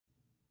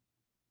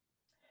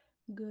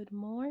Good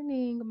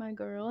morning, my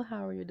girl.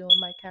 How are you doing,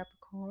 my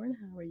Capricorn?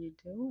 How are you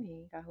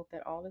doing? I hope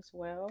that all is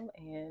well.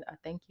 And I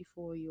thank you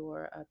for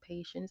your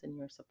patience and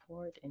your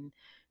support and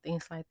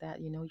things like that,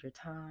 your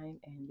time.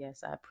 And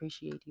yes, I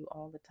appreciate you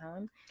all the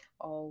time,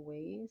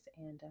 always.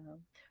 And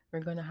we're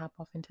going to hop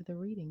off into the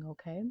reading,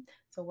 okay?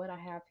 So, what I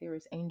have here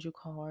is angel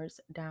cards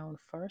down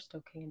first,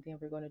 okay? And then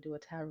we're going to do a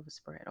tarot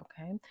spread,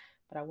 okay?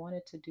 But I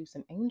wanted to do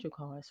some angel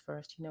cards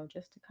first,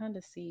 just to kind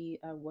of see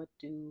what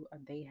do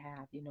they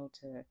have,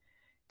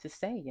 to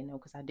say,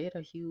 because I did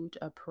a huge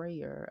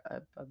prayer,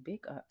 a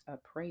big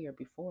prayer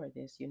before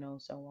this,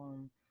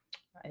 so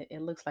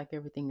it looks like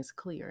everything is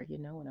clear,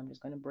 and I'm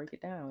just going to break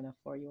it down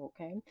for you,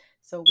 okay?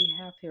 So we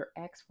have here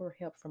ask for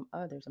help from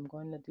others. I'm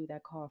going to do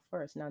that call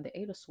first. Now the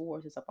Eight of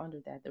Swords is up under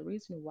that. The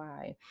reason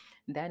why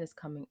that is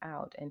coming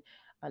out, and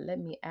let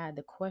me add,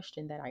 the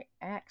question that I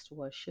asked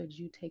was, should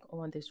you take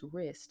on this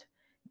risk,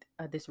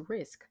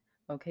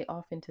 okay,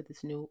 off into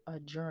this new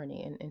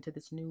journey and into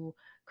this new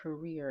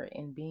career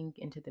and being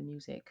into the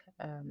music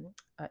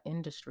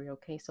industry,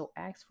 okay? So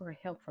ask for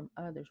help from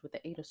others with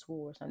the Eight of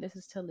Swords. Now this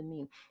is telling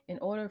me, in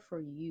order for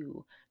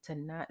you to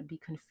not be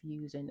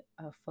confused and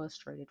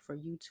frustrated, for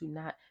you to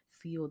not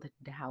feel the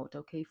doubt,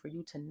 okay, for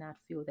you to not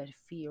feel that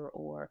fear,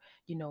 or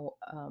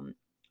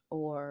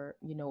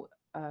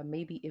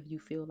maybe if you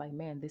feel like,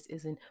 man, this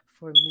isn't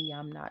for me,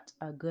 I'm not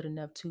good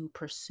enough to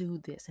pursue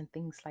this and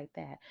things like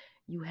that,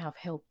 you have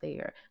help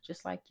there.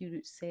 Just like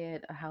you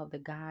said, how the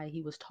guy,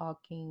 he was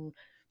talking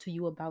to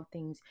you about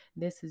things.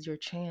 This is your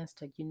chance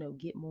to,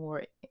 get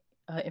more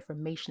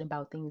information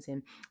about things.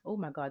 And oh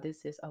my God,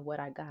 this is what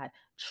I got.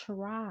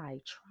 Try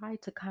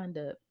to kind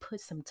of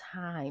put some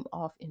time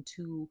off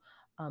into,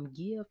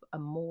 give a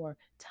more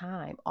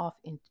time off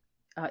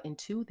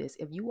into this,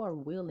 if you are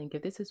willing,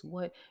 if this is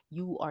what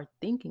you are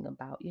thinking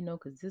about,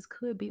 because this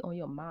could be on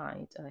your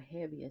mind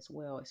heavy as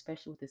well,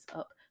 especially with this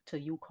up to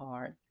you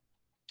card.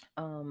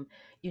 um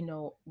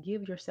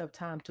give yourself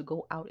time to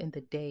go out in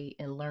the day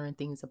and learn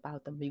things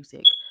about the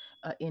music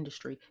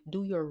industry.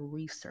 Do your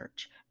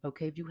research,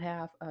 okay? If you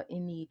have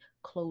any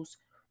close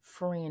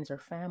friends or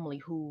family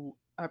who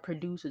are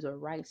producers or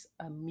writes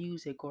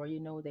music, or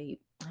they,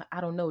 I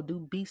don't know,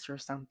 do beats or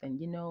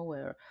something,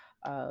 or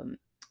um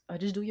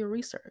just do your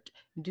research.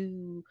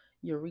 Do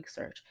your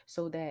research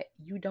so that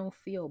you don't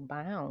feel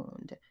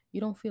bound.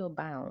 You don't feel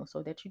bound,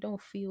 so that you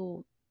don't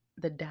feel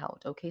the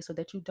doubt, okay? So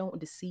that you don't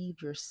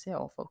deceive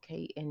yourself,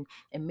 okay? And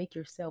make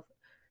yourself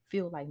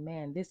feel like,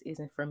 man, this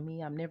isn't for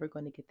me, I'm never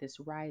going to get this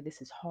right,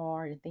 this is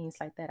hard, and things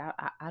like that.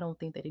 I don't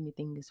think that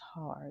anything is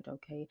hard,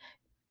 okay?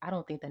 I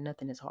don't think that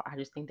nothing is hard. I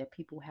just think that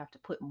people have to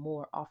put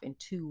more off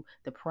into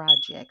the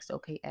projects,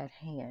 okay, at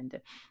hand.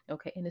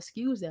 Okay, and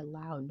excuse that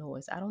loud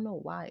noise. I don't know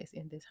why it's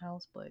in this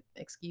house, but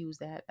excuse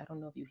that. I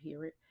don't know if you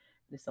hear it.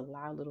 It's a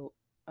loud little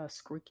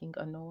squeaking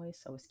a noise,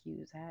 so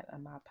excuse that.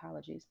 My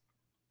apologies.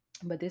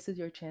 But this is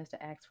your chance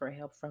to ask for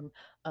help from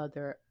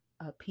other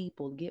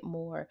people. Get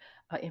more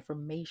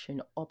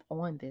information up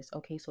on this,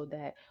 okay? So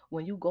that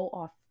when you go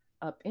off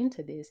up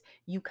into this,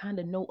 you kind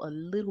of know a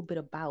little bit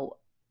about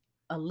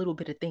a little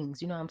bit of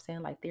things. You know what I'm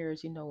saying? Like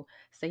there's,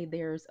 say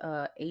there's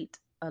eight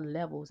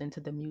levels into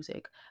the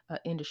music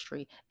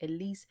industry. At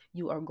least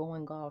you are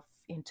going off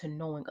into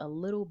knowing a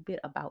little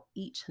bit about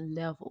each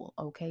level.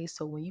 Okay.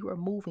 So when you are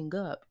moving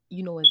up,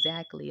 you know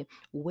exactly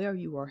where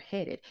you are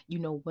headed. You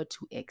know what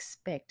to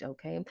expect.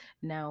 Okay.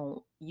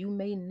 Now you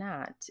may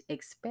not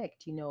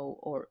expect,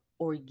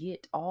 or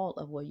get all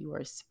of what you are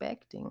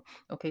expecting.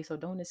 Okay. So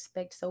don't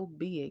expect so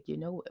big,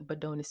 but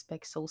don't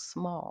expect so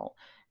small.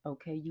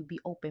 Okay, you be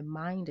open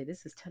minded.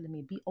 This is telling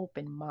me, be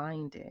open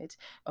minded.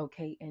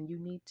 Okay, and you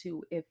need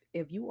to,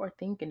 if you are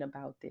thinking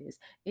about this,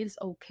 it is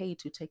okay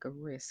to take a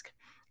risk.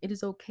 It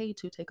is okay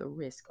to take a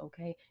risk.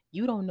 Okay,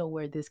 you don't know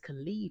where this could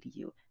lead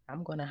you.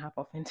 I'm going to hop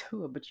off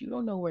into it, but you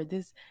don't know where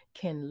this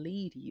can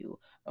lead you.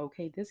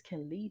 Okay, this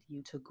can lead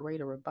you to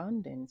greater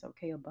abundance.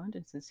 Okay,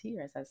 abundance is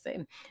here, as I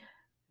said.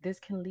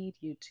 This can lead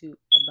you to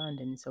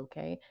abundance.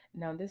 Okay,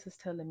 now this is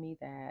telling me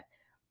that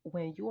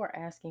when you are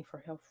asking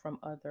for help from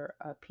other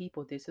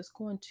people, this is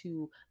going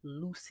to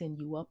loosen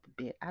you up a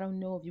bit. I don't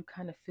know if you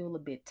kind of feel a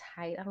bit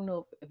tight. I don't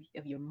know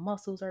if your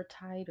muscles are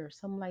tight or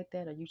something like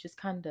that, or you just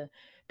kind of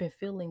been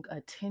feeling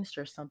tense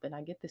or something.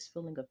 I get this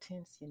feeling of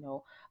tense,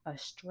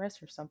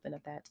 stress or something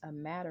of that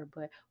matter.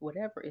 But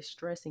whatever is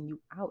stressing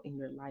you out in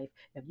your life,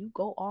 if you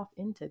go off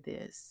into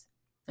this,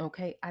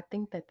 okay, I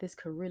think that this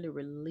could really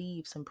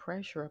relieve some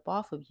pressure up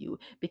off of you,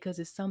 because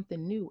it's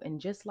something new. And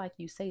just like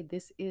you say,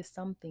 this is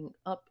something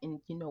up in,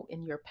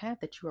 in your path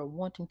that you are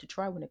wanting to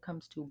try when it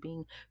comes to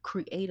being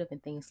creative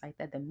and things like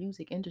that. The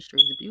music industry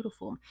is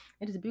beautiful.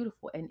 It is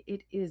beautiful, and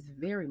it is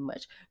very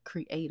much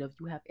creative.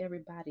 You have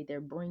everybody,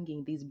 they're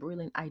bringing these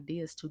brilliant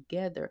ideas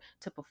together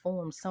to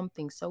perform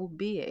something so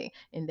big,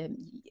 and that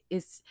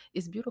it's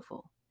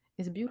beautiful.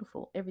 It's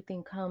beautiful.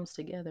 Everything comes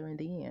together in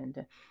the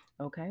end.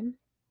 Okay.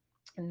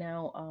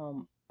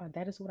 Now,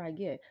 that is what I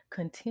get.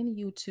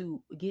 Continue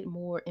to get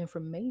more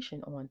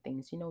information on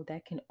things,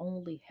 that can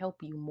only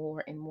help you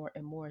more and more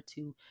and more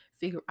to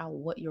figure out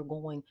what you're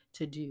going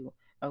to do.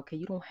 Okay,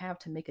 you don't have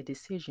to make a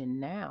decision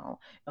now.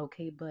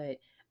 Okay, but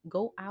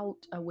go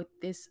out with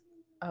this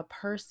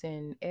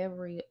person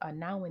every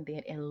now and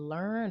then and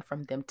learn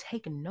from them.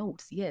 Take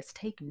notes. Yes,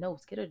 take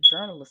notes. Get a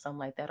journal or something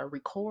like that, or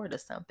record or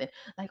something.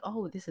 Like,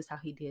 oh, this is how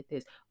he did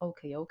this.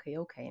 Okay, okay,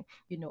 okay.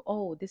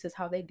 Oh, this is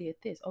how they did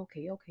this.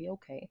 Okay, okay,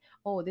 okay.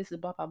 Oh, this is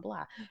blah blah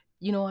blah.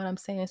 You know what I'm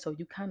saying? So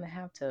you kind of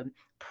have to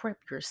prep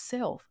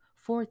yourself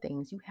for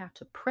things. You have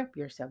to prep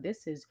yourself.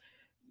 This is,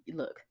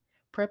 look,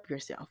 prep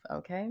yourself,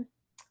 okay?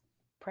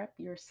 Prep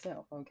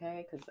yourself,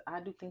 okay? Because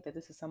I do think that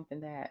this is something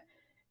that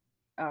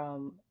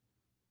um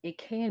it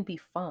can be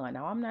fun.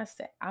 Now, I'm not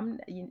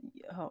saying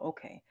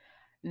okay.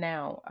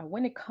 Now,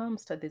 when it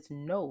comes to this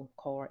no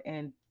card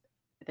and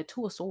the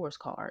Two of Swords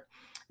card.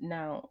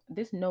 Now,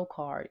 this no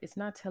card, it's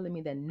not telling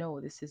me that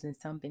no, this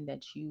isn't something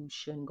that you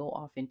shouldn't go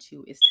off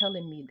into. It's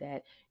telling me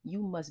that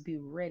you must be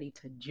ready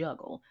to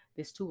juggle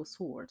this Two of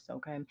Swords,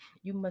 okay?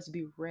 You must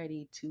be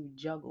ready to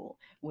juggle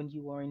when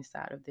you are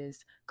inside of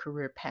this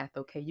career path,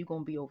 okay? You're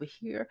going to be over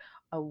here,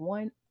 a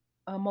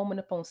moment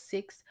up on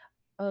 6th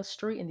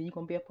Street, and then you're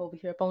going to be up over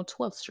here up on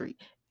 12th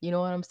Street. You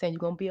know what I'm saying? You're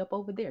going to be up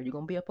over there. You're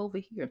going to be up over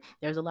here.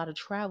 There's a lot of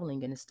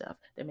traveling and stuff.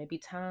 There may be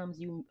times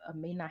you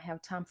may not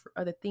have time for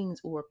other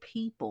things or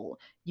people.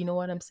 You know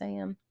what I'm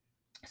saying?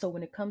 So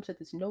when it comes to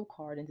this no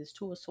card and this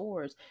Two of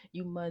Swords,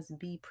 you must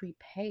be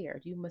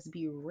prepared. You must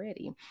be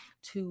ready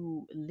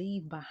to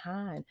leave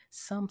behind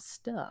some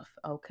stuff,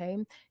 okay?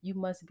 You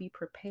must be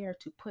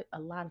prepared to put a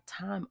lot of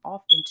time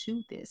off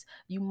into this.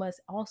 You must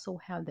also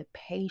have the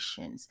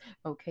patience,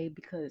 okay?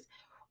 Because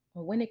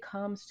when it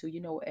comes to,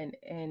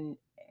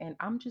 and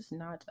I'm just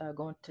not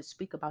going to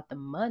speak about the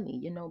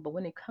money, but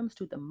when it comes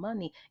to the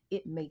money,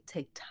 it may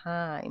take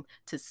time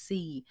to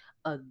see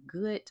a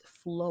good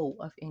flow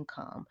of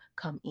income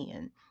come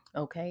in,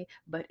 okay?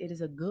 But it is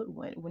a good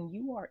one when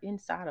you are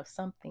inside of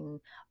something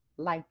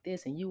like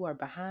this and you are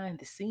behind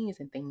the scenes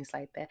and things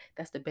like that.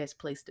 That's the best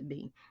place to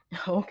be.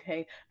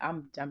 Okay,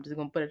 I'm just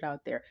gonna put it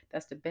out there.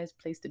 That's the best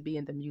place to be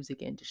in the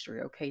music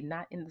industry. Okay,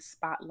 not in the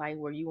spotlight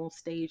where you on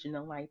stage and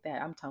nothing like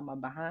that. I'm talking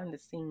about behind the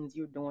scenes.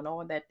 You're doing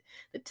all that,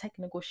 the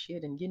technical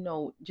shit, and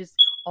just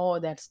all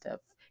that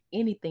stuff.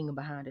 Anything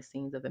behind the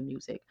scenes of the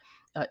music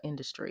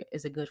industry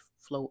is a good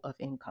flow of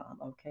income.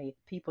 Okay,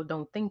 people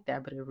don't think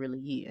that, but it really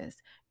is.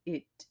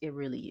 It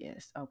really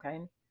is.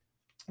 Okay,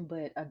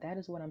 but that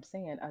is what I'm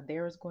saying.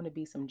 There is going to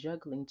be some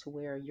juggling to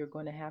where you're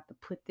going to have to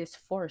put this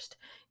first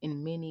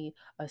in many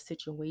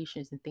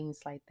situations and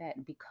things like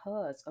that,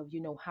 because of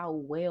how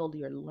well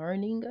you're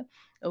learning,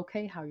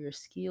 okay, how your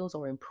skills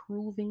are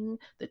improving,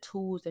 the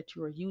tools that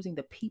you are using,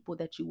 the people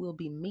that you will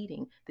be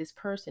meeting. This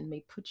person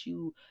may put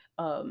you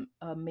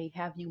may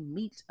have you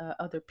meet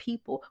other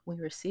people when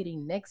you're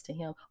sitting next to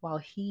him while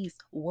he's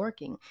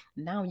working.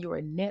 Now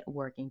you're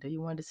networking. Do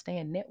you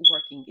understand?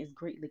 Networking is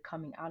greatly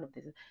coming out of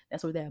this.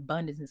 That's where the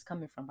abundance is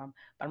coming from.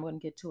 But I'm going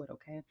to get to it,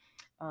 okay?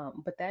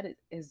 But that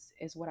is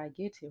what I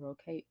get here,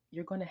 okay?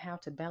 You're going to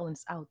have to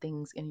balance out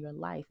things in your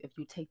life if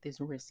you take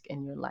this risk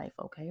in your life,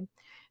 okay?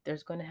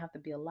 There's going to have to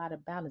be a lot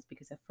of balance,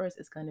 because at first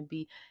it's going to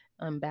be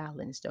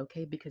unbalanced,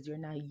 okay? Because you're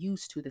not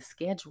used to the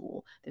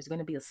schedule. There's going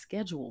to be a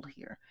schedule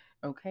here,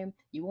 okay?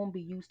 You won't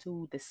be used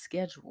to the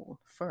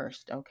schedule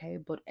first, okay?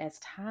 But as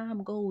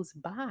time goes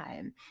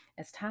by,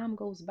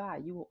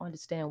 you will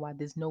understand why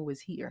this no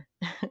is here.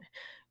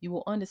 You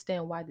will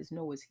understand why this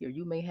no is here.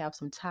 You may have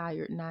some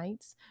tired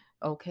nights,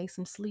 okay,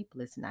 some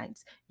sleepless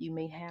nights. You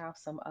may have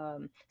some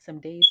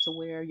days to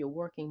where you're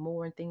working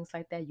more and things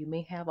like that. You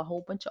may have a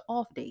whole bunch of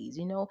off days.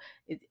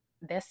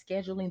 That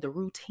scheduling, the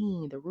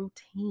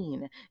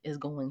routine is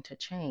going to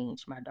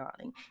change, my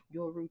darling.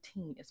 Your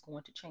routine is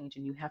going to change,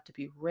 and you have to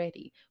be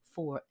ready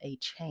for a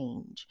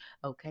change.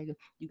 Okay,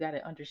 you got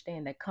to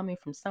understand that coming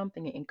from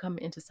something and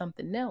coming into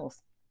something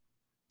else,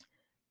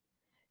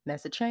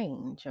 that's a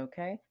change,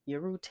 okay? Your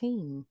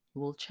routine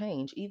will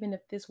change, even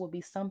if this will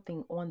be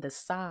something on the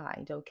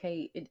side,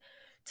 okay?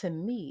 To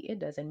me, it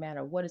doesn't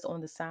matter what is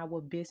on the side,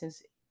 what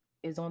business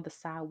is on the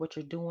side, what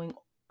you're doing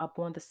up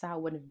on the side,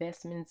 what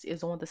investments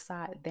is on the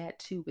side. That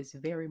too is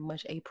very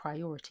much a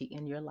priority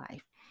in your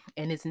life.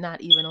 And it's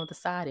not even on the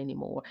side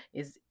anymore.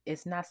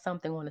 It's not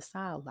something on the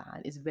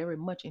sideline. It's very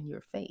much in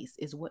your face.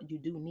 Is what you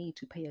do need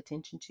to pay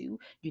attention to.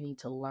 You need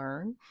to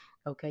learn.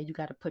 Okay, you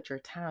got to put your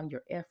time,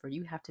 your effort.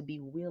 You have to be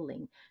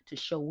willing to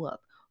show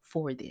up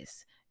for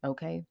this.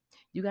 Okay,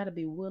 you got to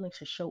be willing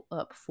to show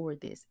up for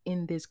this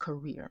in this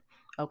career.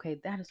 Okay,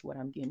 that is what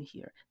I'm getting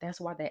here.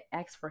 That's why they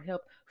ask for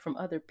help from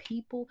other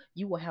people.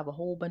 You will have a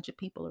whole bunch of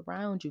people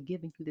around you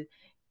giving you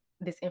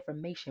this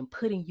information,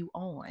 putting you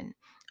on.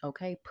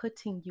 Okay,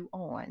 putting you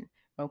on.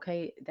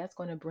 Okay, that's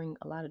going to bring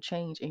a lot of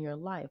change in your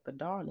life. But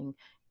darling,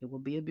 it will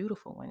be a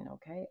beautiful one.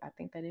 Okay, I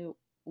think that it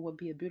would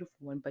be a beautiful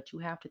one, but you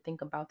have to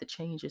think about the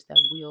changes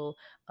that will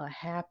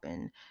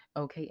happen.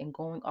 Okay, and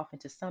going off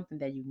into something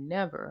that you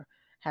never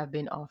have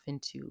been off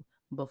into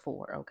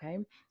before. Okay,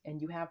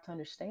 and you have to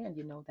understand,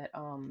 that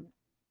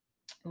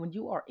when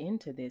you are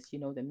into this,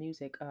 the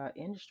music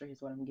industry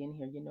is what I'm getting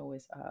here,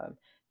 is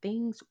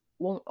things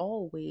won't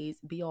always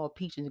be all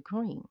peach and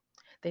cream.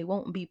 They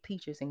won't be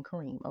peaches and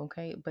cream,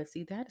 okay? But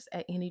see, that's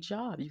at any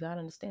job. You got to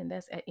understand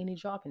that's at any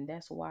job. And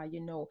that's why,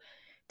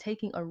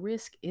 taking a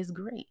risk is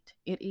great.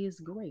 It is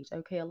great.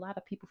 Okay. A lot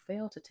of people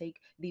fail to take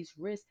these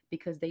risks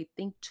because they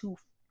think too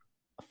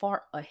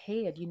far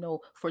ahead,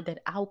 for that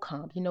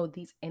outcome.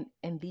 These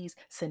these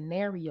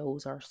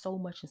scenarios are so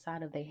much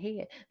inside of their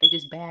head, they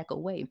just back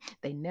away.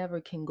 They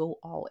never can go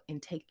all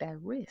and take that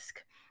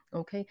risk.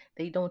 Okay,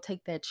 they don't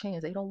take that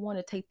chance, they don't want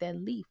to take that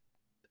leap.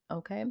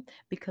 Okay,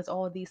 because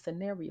all these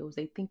scenarios,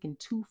 they thinking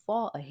too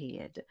far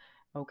ahead.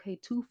 Okay,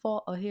 too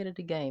far ahead of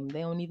the game,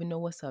 they don't even know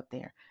what's up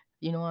there.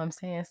 You know what I'm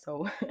saying?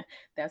 So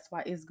that's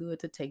why it's good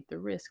to take the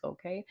risk.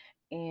 Okay,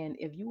 and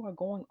if you are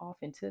going off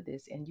into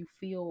this and you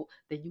feel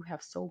that you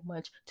have so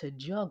much to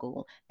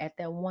juggle at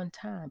that one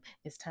time,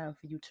 it's time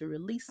for you to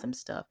release some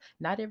stuff.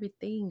 Not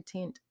everything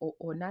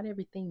or not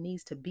everything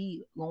needs to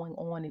be going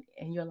on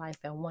in your life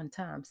at one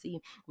time.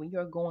 See, when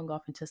you're going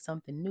off into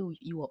something new,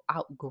 you are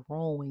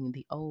outgrowing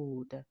the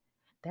old.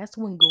 That's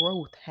when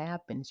growth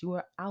happens. You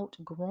are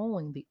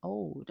outgrowing the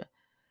old,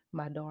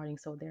 my darling.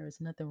 So there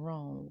is nothing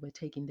wrong with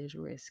taking this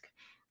risk.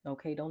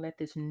 Okay, don't let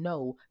this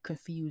no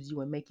confuse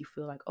you and make you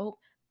feel like, oh,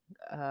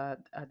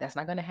 that's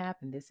not going to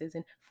happen. This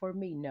isn't for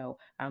me. No,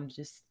 I'm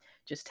just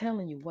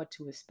telling you what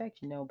to expect,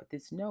 but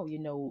this no,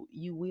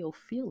 you will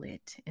feel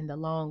it in the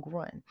long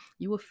run.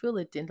 You will feel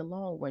it in the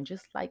long run,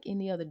 just like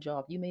any other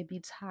job. You may be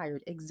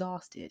tired,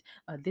 exhausted,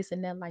 this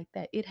and that, like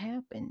that. It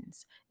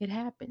happens. It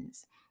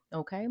happens.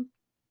 Okay,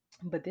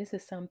 but this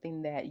is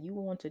something that you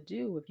want to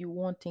do if you're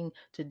wanting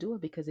to do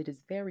it, because it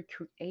is very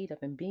creative,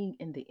 and being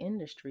in the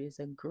industry is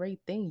a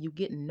great thing. You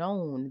get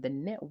known, the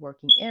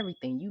networking,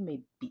 everything. You may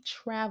be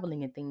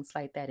traveling and things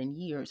like that in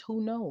years,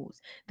 who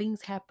knows.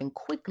 Things happen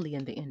quickly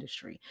in the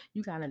industry.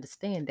 You got to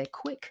understand that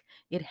quick,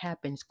 it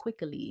happens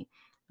quickly.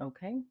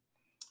 Okay,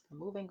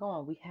 moving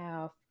on, we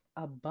have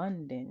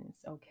abundance.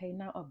 Okay,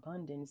 now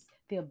abundance.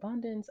 The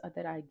abundance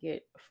that I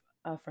get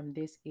from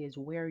this is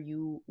where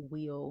you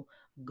will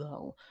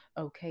go.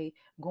 Okay,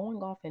 going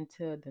off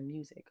into the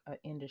music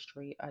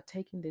industry,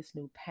 taking this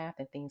new path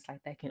and things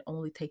like that can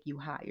only take you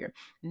higher.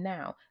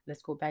 Now,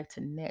 let's go back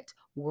to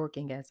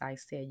networking. As I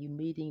said, you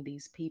meeting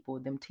these people,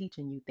 them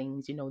teaching you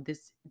things.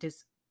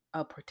 This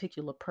a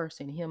particular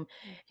person, him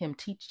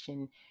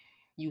teaching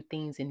you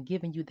things and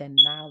giving you that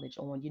knowledge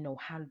on,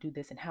 how to do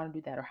this and how to do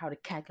that, or how to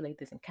calculate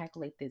this and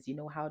calculate this,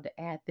 how to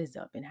add this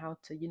up and how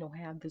to,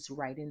 have this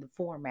right in the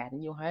format,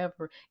 and,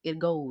 however it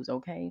goes.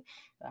 Okay,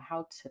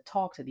 how to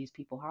talk to these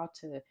people, how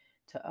to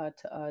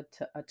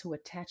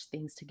attach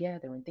things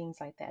together and things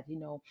like that.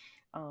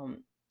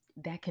 Um,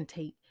 that can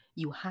take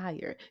you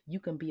higher. You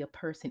can be a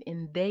person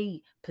in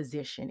they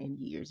position in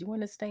years. You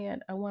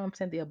understand what I'm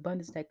saying? The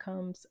abundance that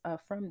comes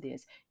from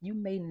this. You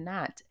may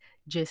not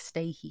just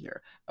stay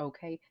here.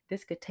 Okay,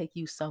 this could take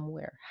you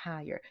somewhere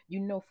higher.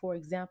 For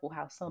example,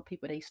 how some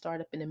people, they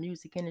start up in the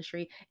music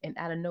industry and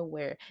out of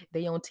nowhere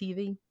they on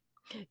TV.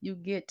 You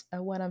get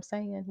what I'm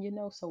saying?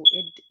 So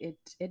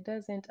it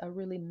doesn't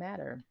really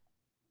matter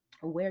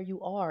where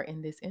you are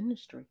in this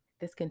industry.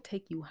 This can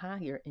take you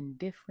higher in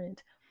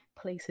different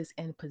places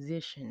and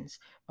positions.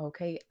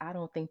 Okay, I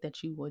don't think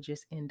that you will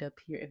just end up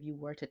here if you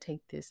were to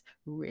take this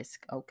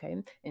risk. Okay,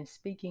 and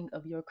speaking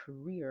of your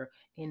career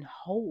in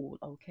whole,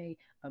 okay,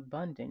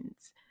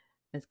 abundance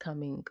is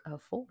coming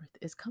forth,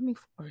 is coming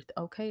forth.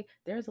 Okay,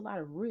 there's a lot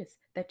of risk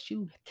that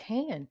you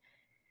can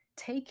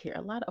take here,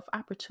 a lot of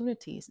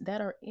opportunities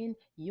that are in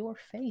your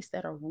face,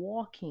 that are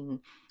walking,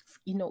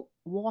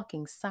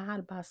 walking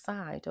side by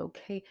side.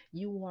 Okay,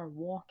 you are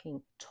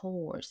walking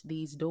towards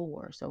these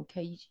doors.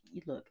 Okay,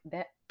 look,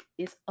 that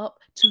is up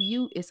to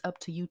you. It's up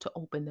to you to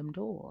open them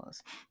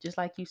doors. Just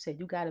like you said,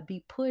 you got to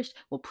be pushed.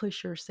 Well,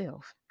 push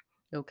yourself.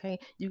 Okay,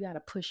 you got to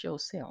push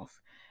yourself.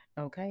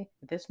 Okay,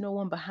 if there's no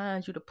one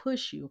behind you to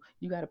push you,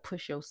 you got to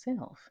push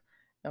yourself.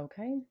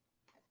 Okay,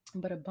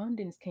 but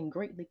abundance can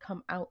greatly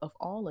come out of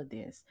all of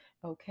this.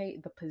 Okay,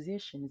 the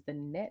positions, the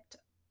net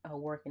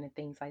working and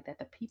things like that,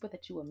 the people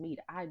that you will meet,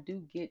 I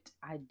do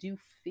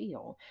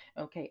feel,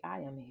 okay,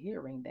 I am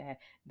hearing that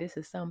this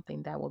is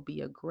something that will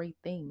be a great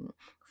thing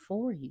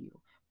for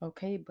you.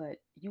 Okay,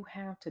 but you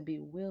have to be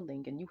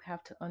willing, and you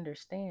have to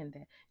understand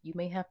that you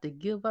may have to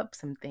give up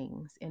some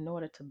things in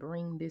order to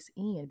bring this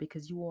in,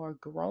 because you are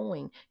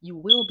growing. You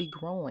will be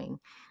growing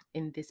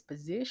in this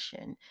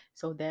position,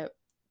 so that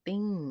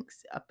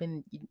things up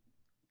in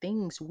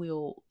things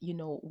will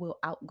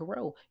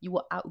outgrow. You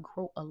will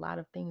outgrow a lot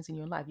of things in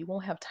your life. You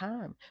won't have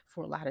time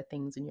for a lot of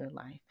things in your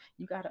life.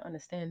 You got to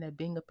understand that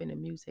being up in the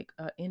music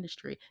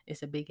industry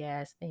is a big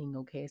ass thing.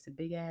 Okay, it's a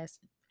big ass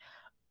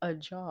a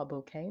job.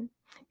 Okay,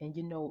 and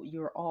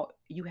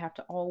you have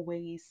to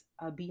always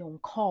be on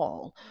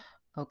call.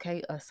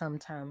 Okay,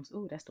 sometimes,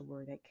 oh, that's the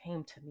word that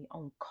came to me,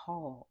 on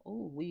call.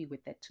 Oh, we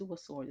with that two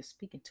sword is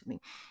speaking to me.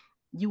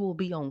 You will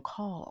be on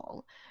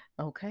call.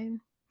 Okay,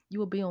 you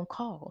will be on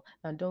call.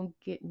 Now, don't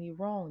get me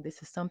wrong,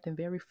 this is something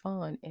very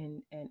fun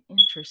and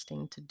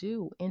interesting to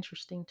do,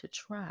 interesting to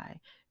try.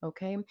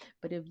 Okay,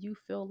 but if you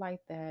feel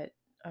like that,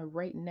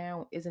 right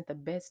now isn't the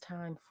best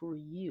time for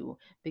you,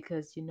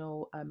 because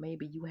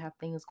maybe you have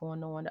things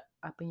going on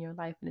up in your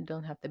life, and it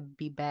don't have to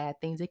be bad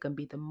things. It can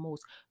be the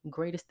most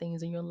greatest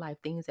things in your life,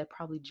 things that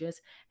probably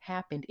just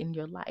happened in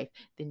your life.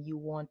 Then you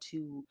want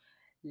to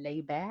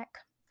lay back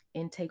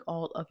and take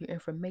all of your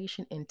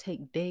information and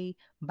take day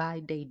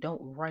by day.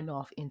 Don't run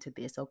off into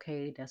this,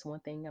 okay? That's one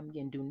thing I'm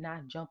getting. Do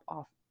not jump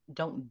off.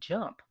 Don't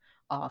jump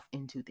off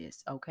into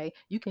this, okay?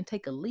 You can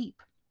take a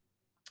leap,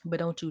 but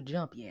don't you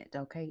jump yet,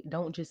 okay?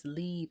 Don't just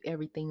leave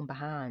everything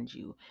behind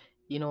you.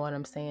 You know what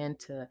I'm saying?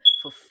 To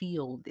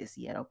fulfill this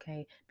yet,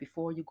 okay?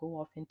 Before you go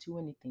off into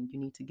anything, you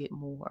need to get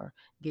more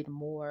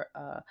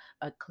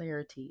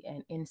clarity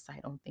and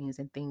insight on things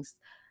and things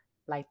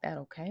like that,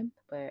 okay?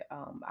 But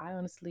I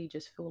honestly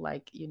just feel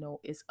like,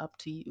 it's up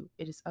to you.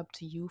 It is up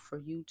to you for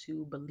you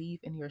to believe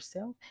in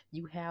yourself.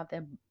 You have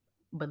that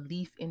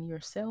belief in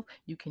yourself,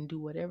 you can do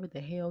whatever the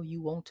hell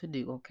you want to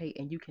do, okay?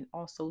 And you can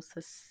also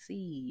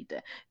succeed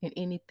in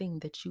anything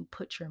that you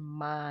put your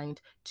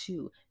mind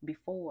to.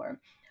 Before,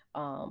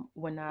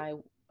 when I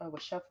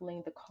was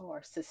shuffling the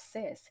card,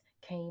 success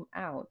came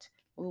out.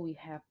 Oh, we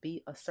have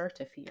be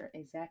assertive here.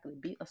 Exactly.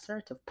 Be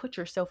assertive. Put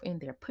yourself in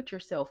there. Put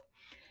yourself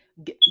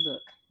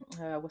look,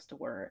 what's the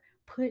word?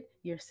 Put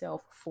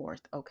yourself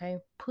forth, okay?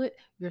 Put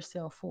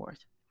yourself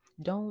forth.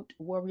 Don't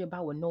worry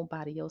about what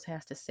nobody else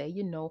has to say.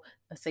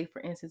 Say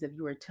for instance, if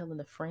you were telling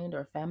a friend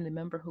or a family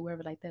member,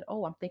 whoever like that,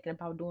 oh, I'm thinking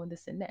about doing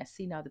this and that.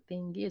 See, now the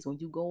thing is, when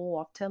you go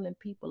off telling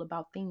people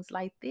about things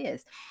like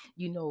this,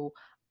 you know,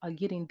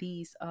 getting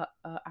these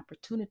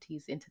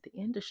opportunities into the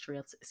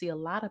industry. See, a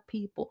lot of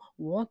people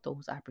want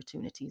those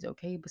opportunities,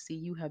 okay? But see,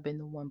 you have been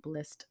the one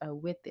blessed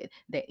with it.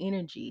 That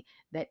energy,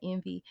 that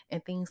envy,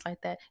 and things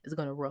like that is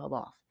going to rub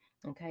off,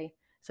 okay?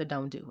 So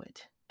don't do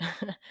it.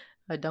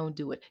 Don't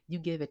do it. You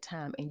give it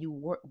time and you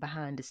work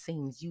behind the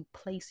scenes. You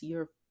place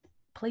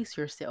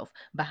yourself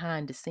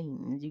behind the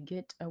scenes. You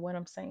get what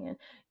I'm saying?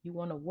 You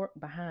want to work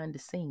behind the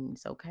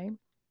scenes, okay?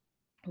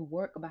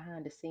 Work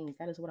behind the scenes.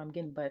 That is what I'm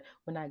getting. But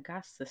when I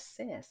got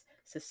success,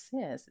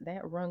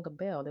 that rung a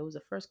bell. There was the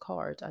first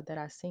card that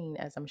I seen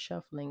as I'm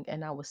shuffling,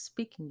 and I was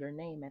speaking your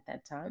name at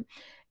that time.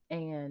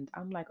 And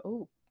I'm like,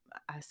 oh,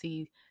 I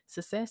see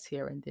success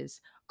here in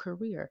this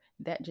career.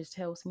 That just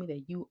tells me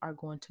that you are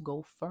going to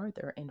go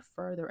further and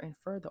further and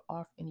further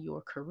off in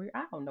your career.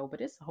 I don't know,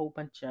 but it's a whole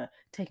bunch of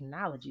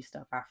technology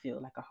stuff. I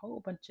feel like a whole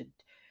bunch of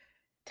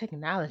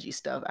technology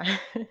stuff.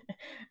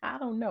 I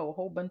don't know, a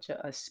whole bunch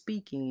of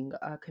speaking,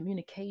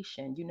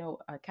 communication,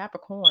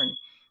 Capricorn,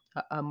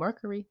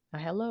 Mercury,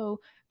 hello,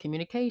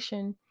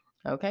 communication.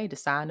 Okay, the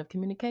sign of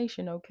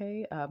communication.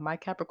 Okay, my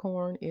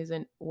Capricorn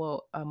isn't,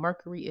 well,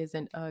 Mercury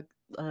isn't, uh,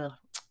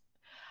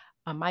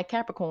 my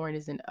Capricorn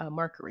is in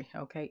Mercury.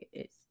 Okay,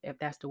 it's, if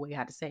that's the way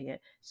how to say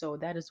it. So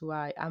that is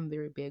why I'm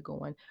very big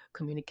on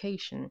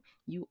communication.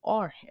 You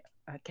are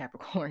a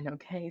Capricorn.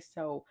 Okay,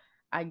 so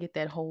I get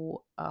that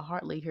whole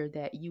heartly here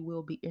that you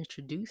will be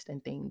introduced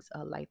and things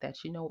like that.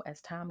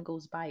 As time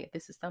goes by, if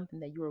this is something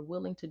that you are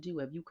willing to do,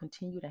 if you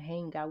continue to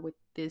hang out with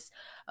this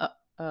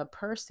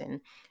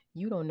person,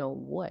 you don't know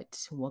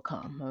what will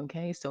come.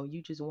 Okay, so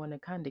you just want to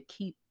kind of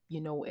keep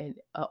an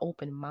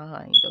open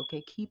mind.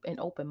 Okay, keep an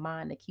open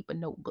mind and keep a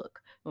notebook.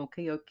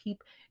 Okay, or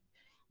keep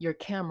your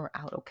camera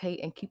out. Okay,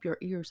 and keep your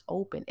ears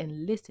open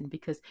and listen,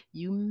 because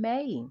you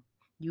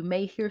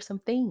may hear some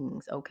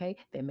things, okay,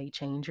 that may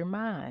change your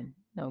mind.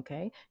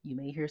 Okay, you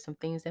may hear some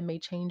things that may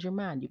change your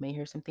mind. You may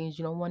hear some things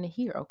you don't want to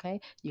hear.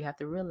 Okay, you have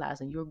to realize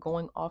when you're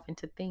going off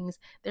into things,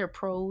 there are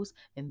pros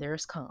and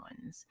there's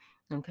cons.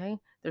 Okay,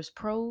 there's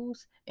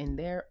pros and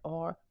there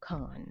are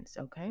cons.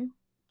 Okay,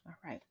 all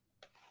right.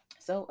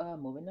 So,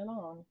 moving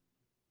along.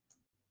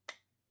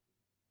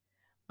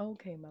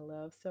 Okay, my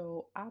love.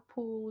 So I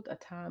pulled a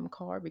time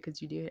card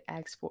because you did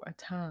ask for a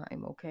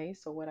time. Okay.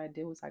 So what I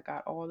did was I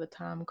got all the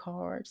time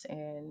cards,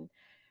 and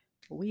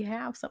we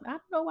have some. I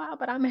don't know why,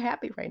 but I'm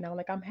happy right now.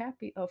 Like, I'm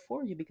happy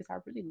for you because I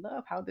really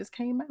love how this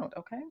came out.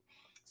 Okay.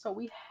 So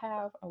we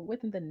have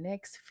within the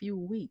next few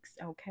weeks.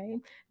 Okay.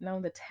 Now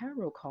the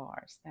tarot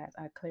cards that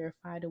I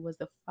clarified, it was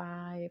the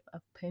Five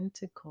of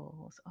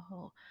Pentacles.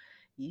 Oh,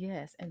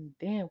 yes, and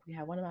then we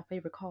have one of my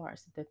favorite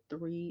cards, the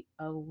Three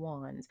of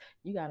Wands.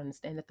 You got to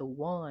understand that the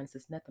wands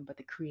is nothing but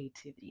the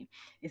creativity.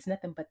 It's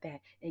nothing but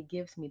that. It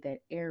gives me that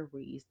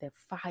Aries, that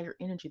fire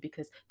energy,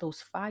 because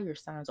those fire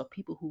signs are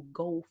people who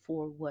go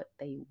for what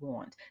they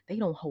want. They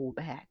don't hold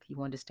back.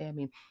 You understand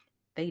me?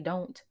 They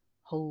don't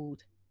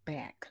hold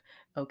back.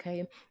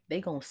 Okay, they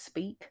gonna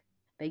speak,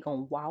 they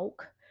gonna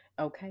walk.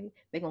 Okay,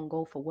 they gonna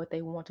go for what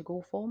they want to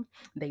go for.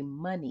 They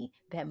money,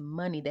 that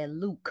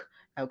Luke.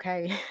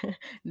 Okay,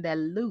 that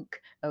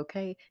Luke.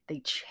 Okay, they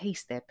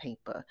chase that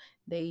paper.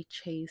 They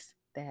chase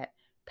that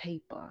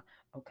paper.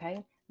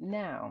 Okay,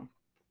 now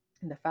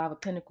the Five of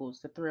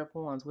Pentacles, the Three of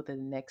Wands, within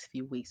the next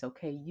few weeks.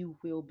 Okay, you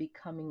will be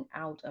coming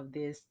out of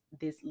this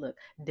look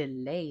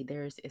delay.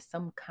 Is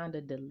some kind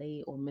of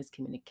delay or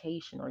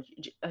miscommunication, or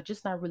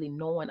just not really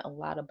knowing a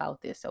lot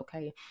about this.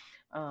 Okay,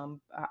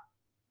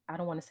 I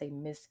don't want to say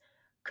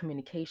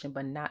communication,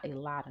 but not a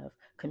lot of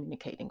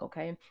communicating.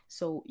 Okay.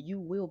 So you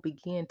will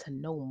begin to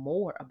know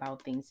more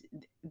about things.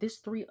 This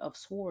Three of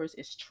Swords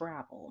is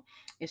travel.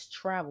 It's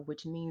travel,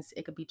 which means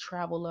it could be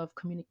travel of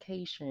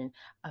communication,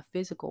 a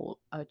physical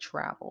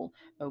travel.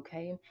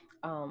 Okay.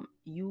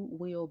 You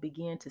will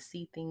begin to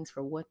see things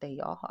for what they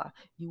are.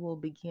 You will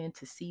begin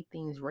to see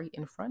things right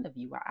in front of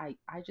you. I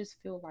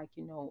just feel like,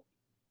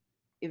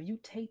 if you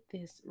take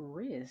this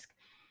risk,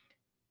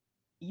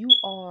 you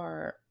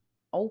are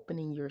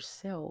opening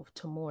yourself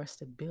to more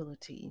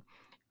stability.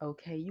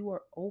 Okay, you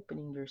are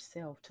opening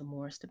yourself to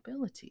more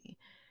stability.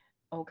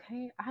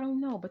 Okay, I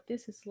don't know, but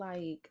this is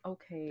like,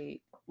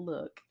 okay,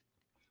 look,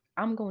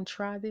 I'm going to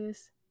try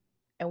this,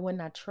 and when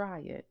I try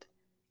it,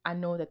 I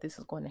know that this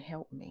is going to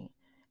help me.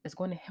 It's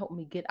going to help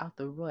me get out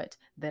the rut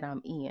that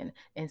I'm in.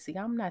 And see,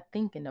 I'm not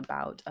thinking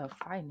about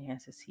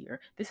finances here.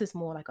 This is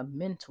more like a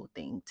mental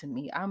thing to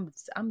me. I'm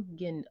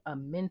getting a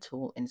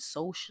mental and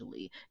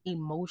socially,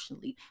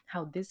 emotionally,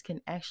 how this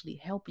can actually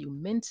help you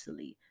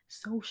mentally,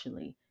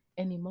 socially,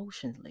 and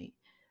emotionally.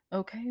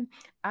 Okay,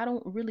 I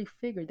don't really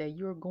figure that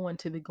you're going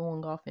to be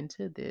going off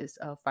into this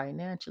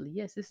financially.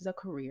 Yes, this is a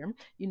career.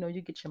 You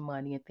get your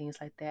money and things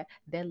like that.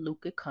 That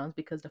lucre comes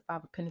because the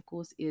Five of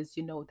Pentacles is,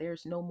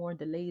 there's no more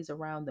delays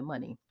around the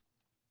money.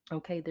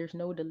 Okay, there's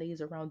no delays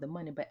around the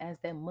money, but as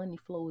that money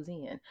flows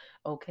in,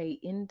 okay,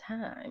 in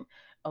time,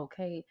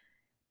 okay,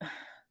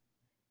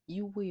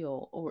 you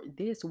will, or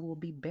this will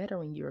be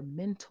bettering your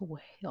mental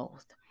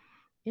health.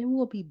 It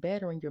will be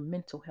better in your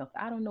mental health.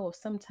 I don't know if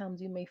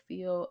sometimes you may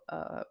feel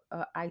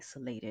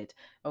isolated,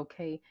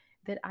 okay?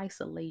 That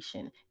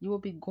isolation, you will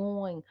be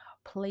going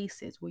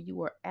places where you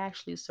are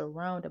actually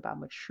surrounded by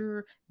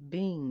mature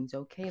beings,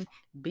 okay?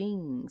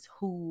 Beings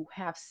who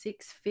have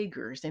six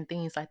figures and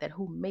things like that,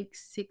 who make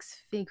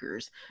six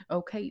figures,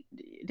 okay?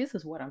 This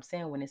is what I'm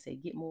saying when they say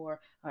get more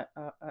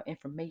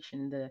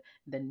information,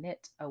 the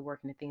net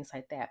working and things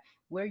like that.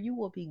 Where you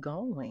will be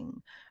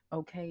going,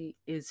 okay,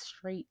 is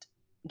straight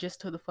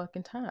just to the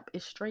fucking top.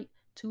 It's straight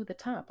to the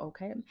top,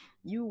 okay?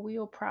 You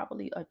will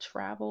probably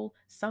travel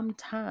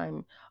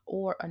sometime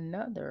or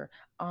another.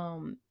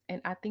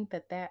 And I think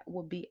that that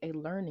will be a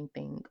learning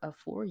thing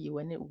for you,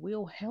 and it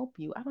will help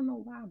you. I don't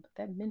know why, but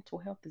that mental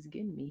health is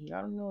getting me here.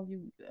 I don't know if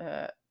you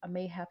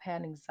may have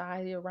had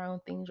anxiety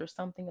around things or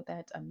something of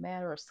that a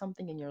matter, or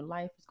something in your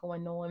life is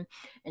going on,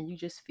 and you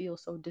just feel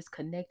so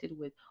disconnected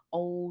with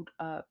old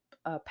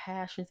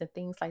passions and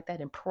things like that,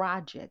 and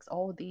projects,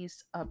 all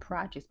these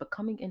projects. But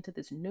coming into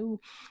this new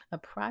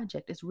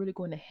project is really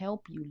going to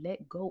help you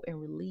let go and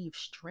relieve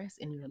stress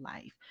in your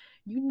life.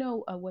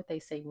 What they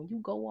say, when you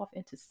go off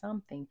into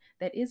something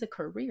that is a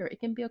career, it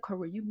can be a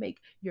career, you make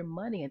your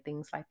money and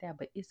things like that,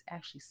 but it's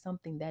actually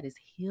something that is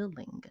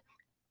healing.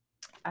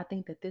 I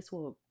think that this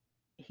will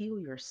heal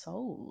your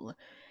soul.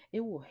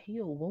 It will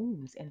heal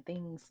wounds and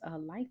things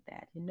like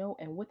that.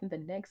 And within the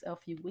next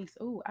few weeks,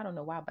 oh, I don't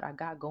know why, but I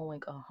got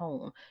going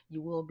home.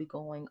 You will be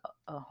going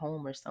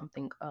home or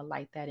something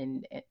like that,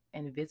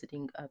 and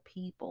visiting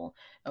people,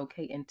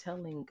 okay, and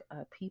telling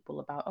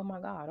people about, oh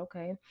my God,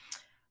 okay,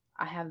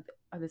 I have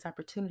this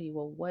opportunity.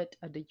 Well, what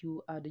do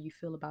you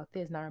feel about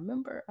this? Now,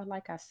 remember,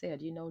 like I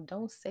said,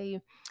 don't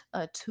say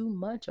too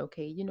much,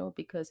 okay?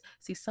 Because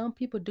see, some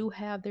people do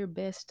have their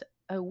best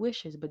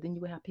wishes, but then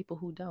you have people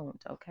who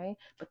don't, okay?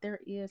 But there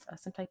is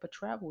some type of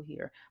travel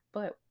here.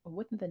 But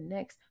within the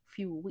next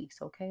few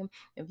weeks, okay,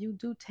 if you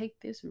do take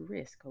this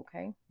risk,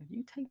 okay, if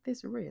you take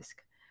this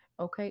risk,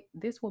 okay,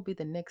 this will be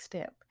the next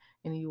step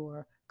in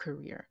your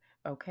career.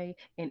 Okay,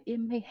 and it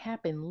may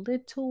happen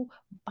little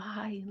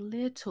by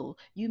little.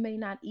 You may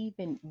not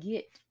even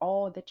get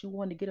all that you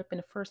want to get up in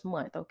the first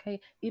month.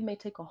 Okay, it may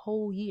take a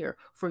whole year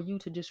for you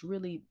to just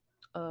really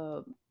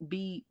uh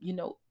be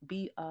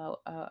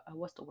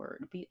what's the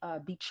word,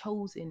 be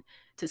chosen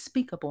to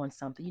speak up on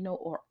something,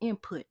 or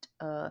input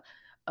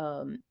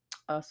um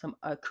some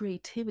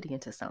creativity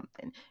into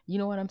something. You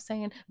know what I'm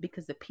saying?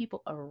 Because the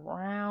people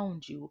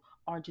around you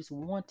are just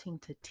wanting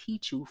to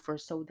teach you, for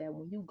so that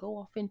when you go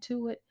off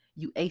into it,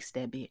 you ace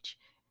that bitch.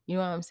 You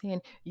know what I'm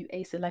saying? You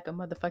ace it like a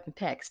motherfucking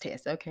tax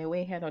test. Okay, we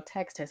ain't had no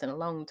tax test in a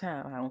long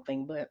time, I don't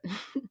think, but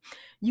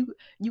you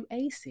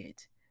ace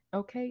it.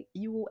 Okay,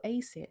 you will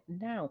ace it.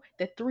 Now,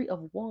 the Three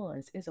of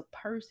Wands is a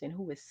person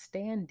who is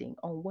standing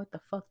on what the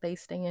fuck they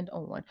stand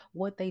on,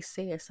 what they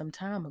said some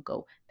time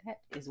ago.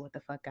 That is what the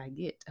fuck I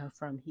get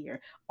from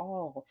here.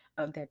 All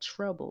of that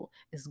trouble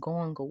is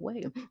going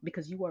away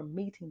because you are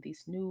meeting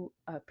these new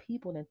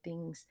people and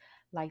things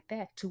like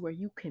that, to where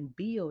you can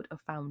build a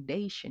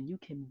foundation, you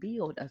can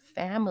build a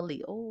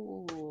family.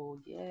 Oh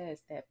yes,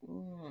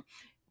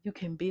 you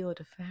can build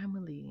a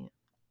family.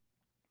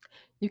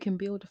 You can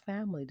build a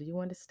family. Do you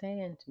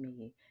understand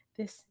me?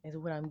 This is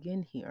what I'm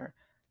getting here.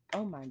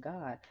 Oh my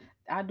God.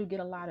 I do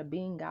get a lot of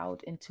being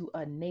out into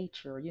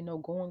nature,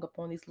 going up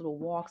on these little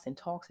walks and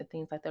talks and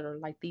things like that, or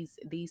like these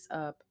dates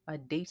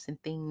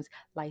and things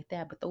like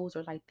that. But those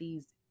are like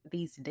these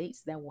these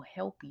dates that will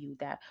help you,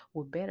 that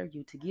will better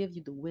you, to give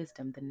you the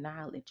wisdom, the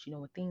knowledge,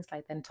 and things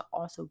like that, and to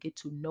also get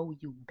to know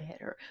you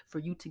better, for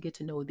you to get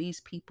to know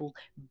these people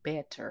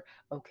better.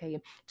 Okay.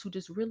 To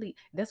just really,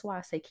 that's why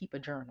I say keep a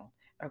journal.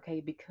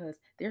 Okay, because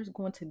there's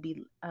going to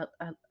be a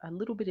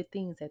little bit of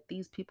things that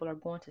these people are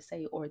going to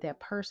say, or that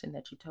person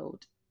that you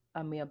told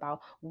me about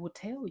will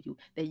tell you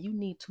that you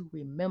need to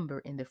remember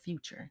in the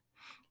future.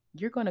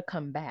 You're going to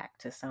come back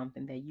to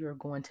something that you're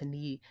going to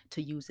need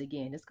to use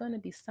again. It's going to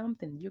be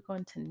something you're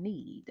going to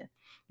need.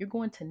 You're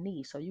going to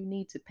need. So you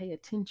need to pay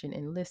attention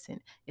and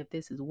listen if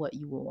this is what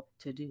you want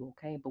to do.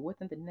 Okay. But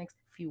within the next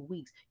few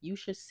weeks, you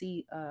should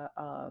see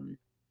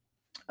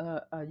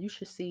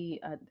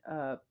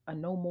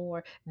no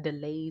more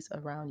delays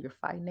around your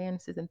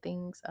finances and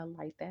things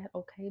like that.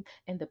 Okay.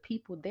 And the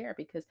people there,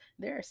 because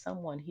there is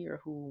someone here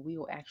who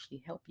will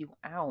actually help you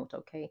out.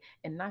 Okay.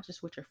 And not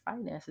just with your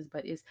finances,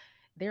 but it's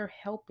they're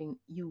helping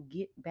you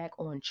get back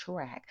on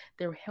track.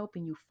 They're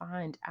helping you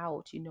find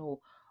out,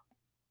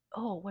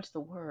 oh, what's the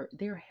word?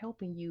 They're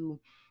helping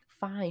you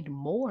find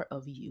more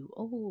of you.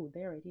 Oh,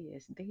 there it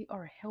is. They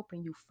are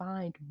helping you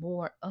find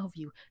more of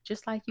you.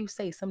 Just like you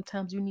say,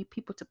 sometimes you need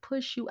people to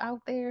push you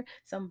out there.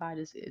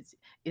 Somebody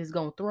is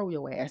gonna throw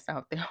your ass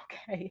out there.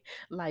 Okay,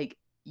 like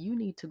you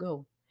need to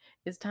go.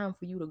 It's time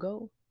for you to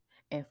go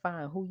and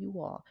find who you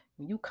are.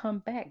 When you come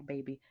back,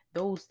 baby,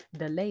 those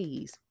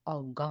delays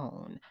are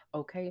gone.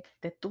 Okay,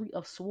 the three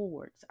of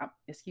swords,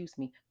 excuse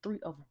me, three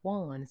of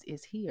wands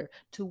is here,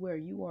 to where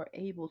you are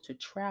able to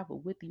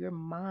travel with your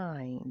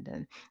mind,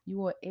 and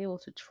you are able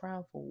to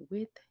travel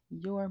with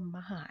your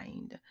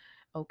mind.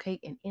 Okay,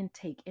 and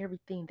intake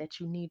everything that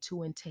you need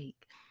to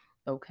intake.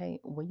 Okay,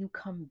 when you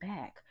come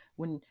back,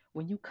 when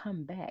you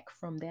come back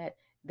from that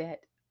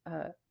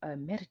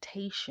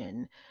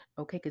meditation.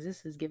 Okay, because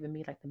this is giving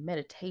me like the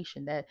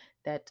meditation, that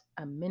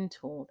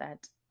mental,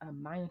 that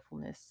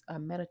mindfulness,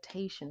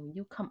 meditation. When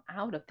you come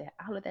out of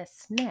that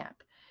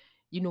snap,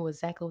 you know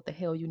exactly what the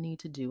hell you need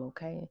to do.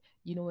 Okay,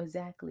 you know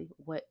exactly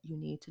what you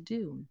need to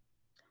do.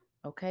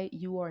 Okay,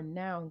 you are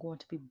now going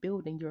to be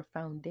building your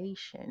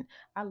foundation.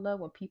 I love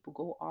when people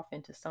go off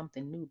into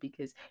something new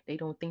because they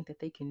don't think that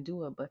they can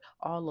do it, but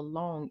all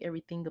along,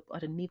 everything up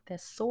underneath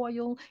that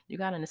soil, you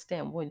got to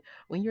understand, when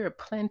you're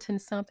planting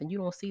something, you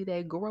don't see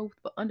that growth,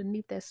 but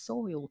underneath that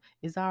soil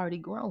is already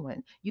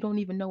growing. You don't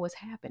even know what's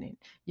happening.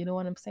 You know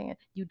what I'm saying?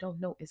 You don't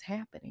know it's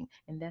happening,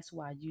 and that's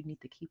why you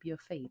need to keep your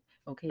faith.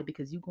 Okay,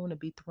 because you're going to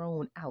be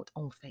thrown out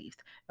on faith.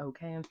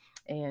 Okay,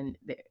 and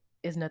there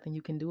is nothing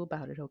you can do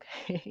about it.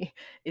 Okay.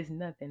 It's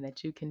nothing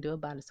that you can do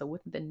about it. So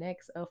within the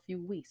next few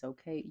weeks,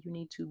 okay, you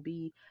need to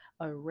be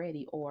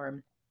ready,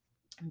 or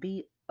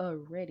be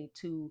ready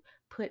to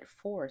put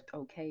forth.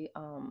 Okay,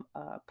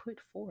 put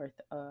forth.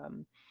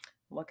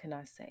 What can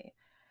I say?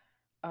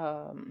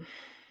 Um,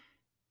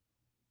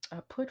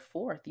 put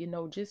forth.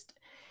 Just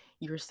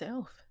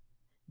yourself.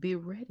 Be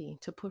ready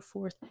to put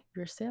forth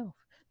yourself,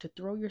 to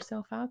throw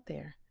yourself out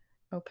there.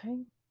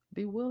 Okay,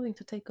 be willing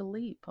to take a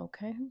leap.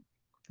 Okay,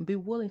 be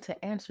willing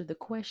to answer the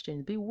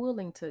question. Be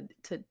willing to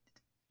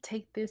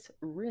take this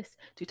risk,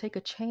 to take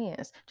a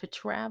chance, to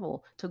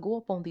travel, to go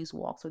up on these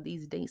walks or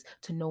these dates,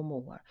 to know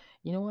more.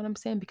 You know what I'm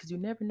saying? Because you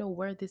never know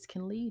where this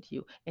can lead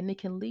you. And it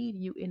can lead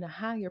you in a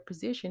higher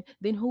position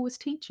than who is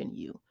teaching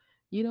you.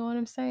 You know what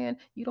I'm saying?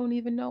 You don't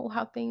even know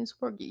how things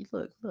work.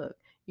 Look,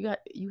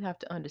 you have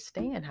to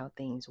understand how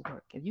things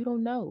work. If you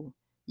don't know,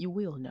 you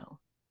will know.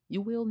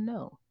 You will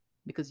know.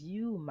 Because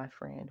you, my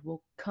friend,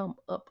 will come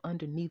up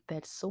underneath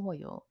that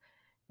soil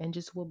and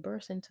just will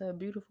burst into a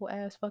beautiful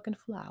ass fucking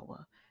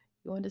flower.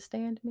 You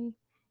understand me?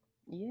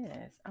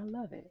 Yes, I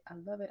love it. I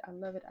love it. I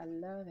love it. I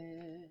love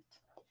it.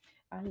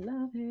 I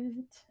love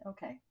it.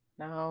 Okay,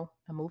 now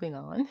I'm moving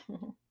on.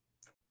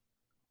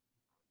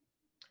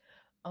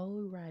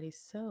 Alrighty,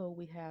 so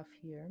we have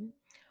here,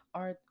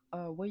 are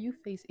will you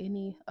face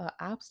any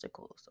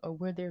obstacles, or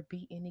will there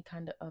be any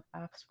kind of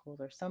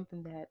obstacles, or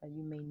something that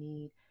you may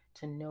need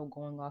to know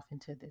going off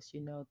into this?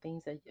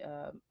 Things that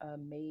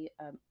may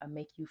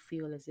make you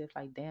feel as if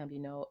like, damn,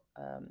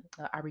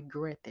 I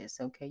regret this.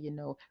 Okay,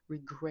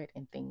 regret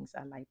and things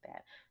like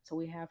that. So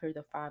we have here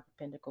the Five of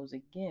Pentacles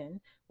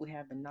again. We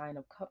have the Nine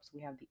of Cups.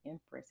 We have the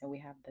Empress, and we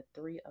have the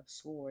Three of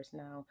Swords.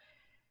 Now,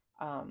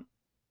 um,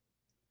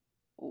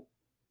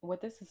 what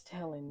this is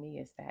telling me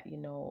is that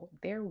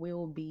there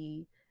will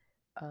be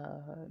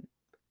uh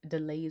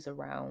delays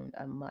around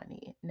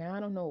money. Now, I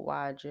don't know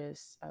why I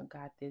just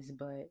got this,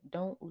 but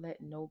don't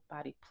let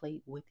nobody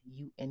play with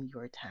you and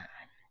your time.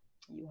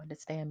 You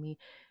understand me?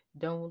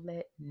 Don't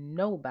let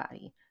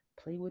nobody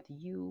play with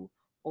you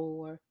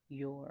or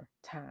your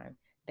time.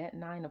 That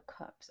Nine of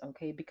Cups,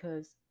 okay,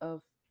 because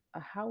of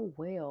how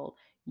well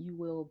you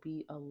will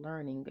be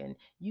learning. And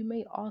you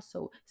may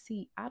also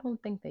see, I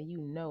don't think that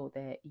you know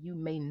that you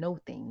may know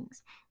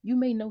things. You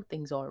may know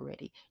things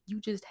already. You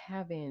just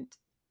haven't,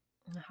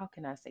 how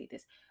can I say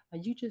this?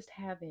 You just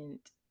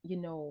haven't,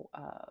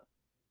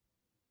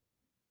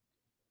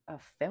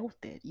 felt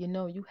it.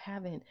 You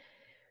haven't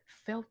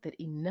felt it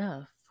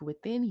enough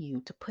within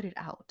you to put it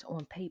out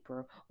on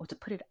paper or to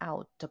put it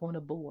out on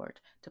a board,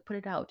 to put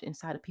it out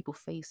inside of people's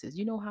faces.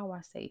 You know how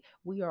I say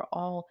we are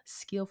all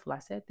skillful. I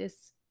said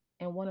this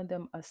in one of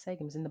them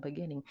segments in the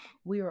beginning.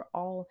 We are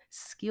all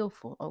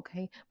skillful,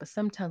 okay? But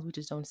sometimes we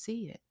just don't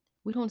see it.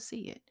 We don't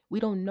see it. We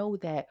don't know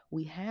that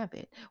we have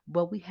it,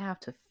 but we have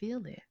to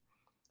feel it.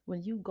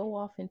 When you go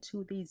off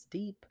into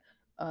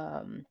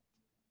um,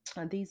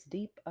 these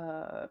deep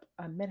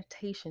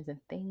meditations and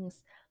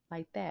things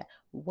like that,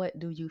 what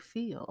do you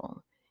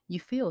feel? You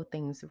feel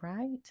things,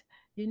 right?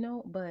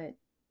 But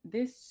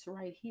this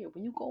right here,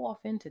 when you go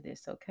off into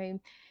this, okay,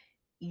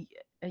 y-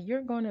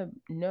 you're going to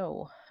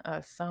know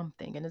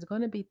something, and it's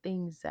going to be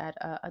things that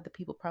other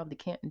people probably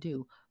can't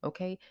do.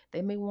 Okay,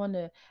 they may want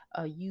to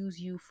use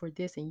you for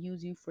this and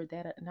use you for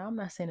that. Now, I'm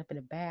not saying it in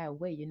a bad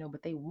way,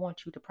 but they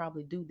want you to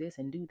probably do this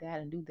and do that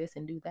and do this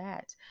and do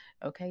that.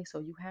 Okay, so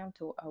you have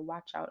to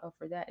watch out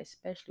for that,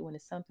 especially when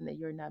it's something that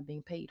you're not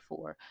being paid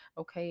for.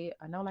 Okay,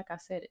 now, like I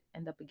said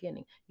in the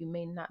beginning, you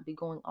may not be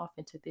going off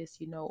into this,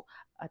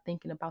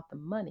 thinking about the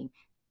money,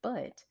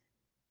 but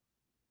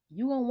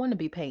you won't want to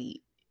be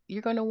paid.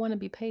 You're going to want to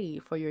be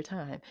paid for your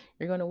time.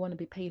 You're going to want to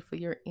be paid for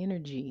your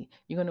energy.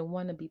 You're going to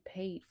want to be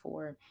paid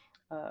for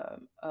uh,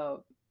 uh,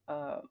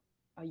 uh,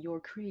 your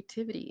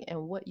creativity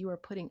and what you are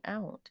putting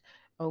out.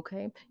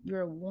 Okay, you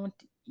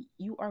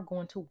are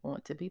going to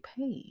want to be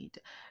paid.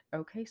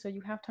 Okay, so you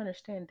have to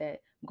understand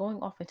that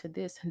going off into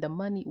this, the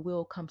money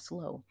will come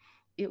slow.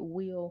 It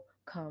will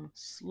come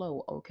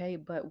slow. Okay,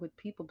 but with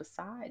people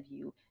beside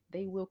you,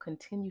 they will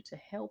continue to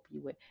help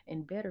you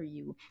and better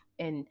you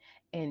and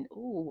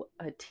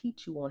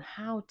teach you on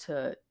how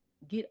to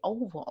get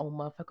over on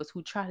motherfuckers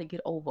who try to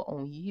get over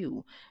on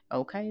you.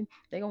 Okay,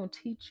 they gonna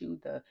teach you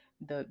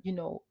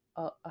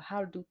how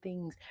to do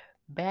things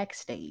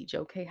backstage.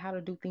 Okay, how to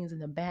do things in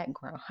the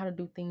background, how to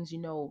do things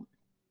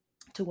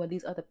to where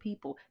these other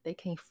people they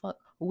can't fuck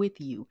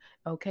with you.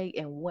 Okay,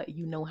 and what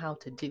you know how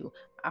to do.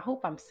 I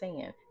hope I'm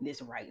saying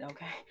this right.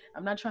 Okay,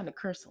 I'm not trying to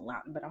curse a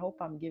lot, but I hope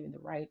I'm giving the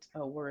right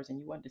words and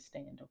you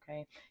understand.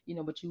 Okay,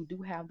 but you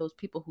do have those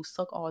people who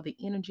suck all the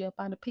energy up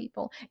out of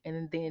people,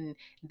 and then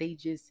they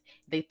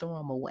throw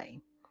them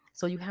away.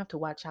 So you have to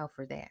watch out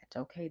for that.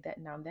 Okay,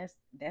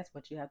 that's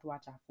what you have to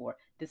watch out for.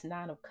 This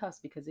nine of cups,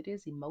 because it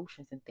is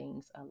emotions and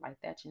things like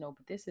that.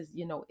 But this is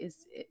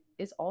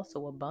it's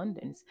also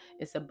abundance.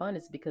 It's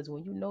abundance because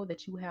when you know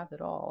that you have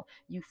it all,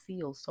 you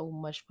feel so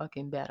much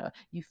fucking better.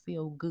 You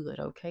feel good,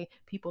 okay?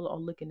 People are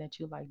looking at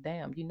you like,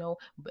 damn,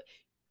 but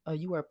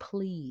you are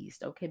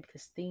pleased, okay?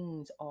 Because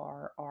things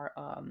are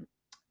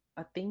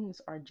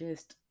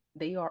just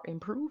they are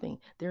improving.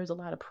 There's a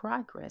lot of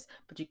progress,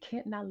 but you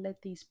can't not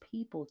let these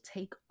people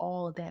take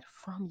all that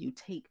from you.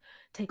 Take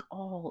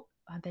all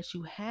that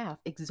you have,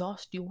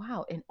 exhaust you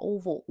out, and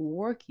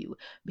overwork you,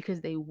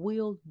 because they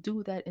will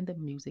do that in the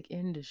music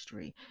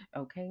industry.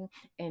 Okay,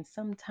 and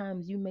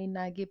sometimes you may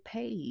not get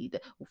paid,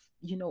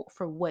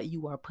 for what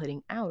you are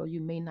putting out, or you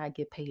may not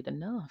get paid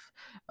enough.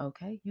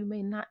 Okay, you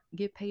may not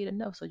get paid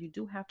enough, so you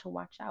do have to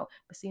watch out.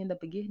 But see, in the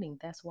beginning,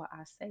 that's why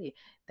I say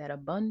that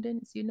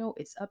abundance,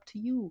 it's up to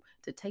you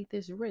to take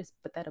this risk.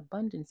 But that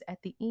abundance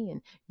at the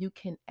end, you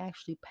can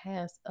actually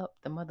pass up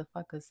the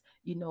motherfuckers,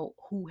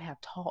 who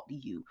have taught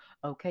you,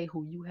 okay,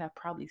 who you have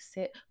probably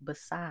set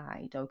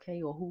beside,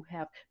 okay, or who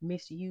have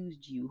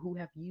misused you, who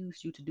have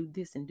used you to do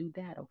this and do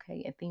that,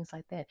 okay, and things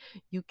like that.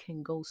 You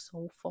can go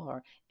so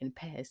far and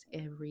pass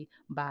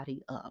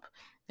everybody up,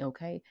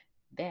 okay.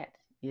 That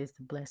is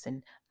the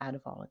blessing out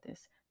of all of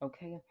this,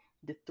 okay.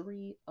 The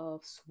three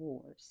of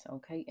swords,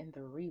 okay, in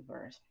the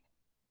reverse,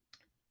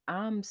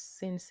 I'm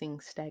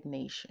sensing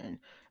stagnation.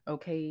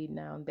 Okay,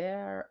 now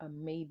there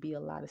may be a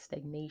lot of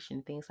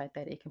stagnation, things like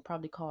that. It can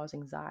probably cause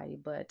anxiety,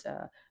 but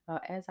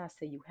as I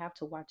say, you have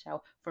to watch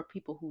out for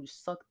people who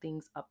suck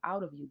things up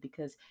out of you,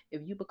 because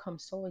if you become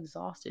so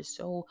exhausted,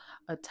 so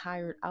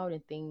tired out,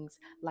 and things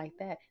like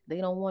that, they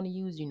don't want to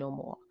use you no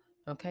more.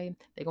 Okay,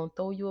 they're gonna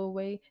throw you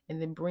away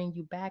and then bring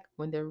you back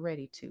when they're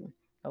ready to.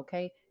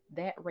 Okay,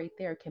 that right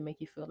there can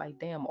make you feel like,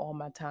 damn, all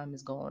my time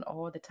is gone.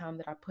 All the time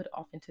that I put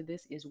off into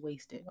this is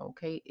wasted.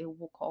 Okay, it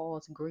will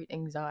cause great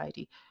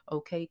anxiety.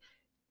 Okay,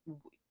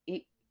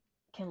 it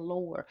can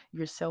lower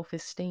your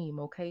self-esteem.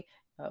 Okay,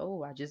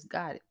 oh, I just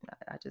got it.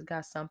 I just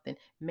got something.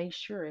 Make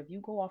sure if you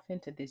go off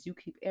into this, you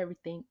keep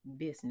everything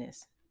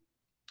business.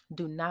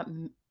 Do not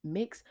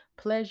mix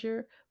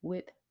pleasure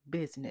with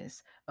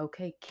business.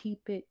 Okay,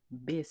 keep it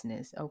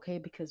business. Okay,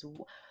 because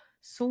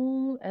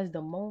soon as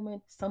the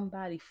moment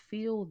somebody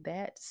feel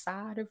that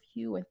side of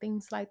you and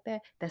things like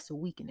that, that's a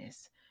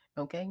weakness.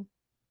 Okay,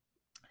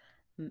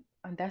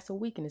 and that's a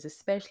weakness,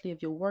 especially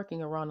if you're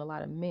working around a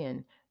lot of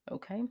men.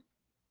 Okay,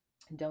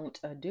 don't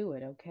do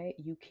it. Okay,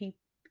 you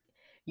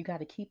got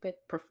to keep it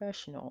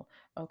professional.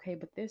 Okay,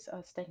 but this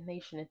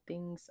stagnation and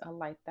things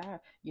like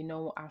that,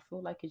 I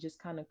feel like it just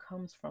kind of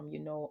comes from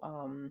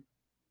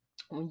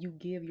when you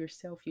give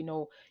yourself,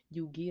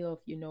 you give,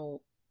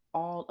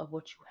 all of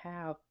what you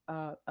have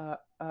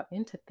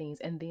into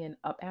things, and then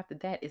up after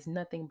that is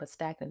nothing but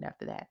stagnant.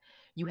 After that,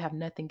 you have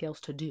nothing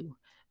else to do.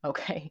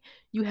 Okay.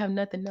 You have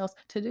nothing else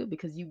to do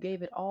because you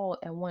gave it all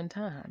at one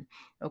time.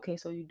 Okay.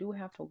 So you do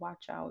have to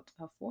watch out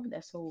for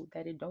that so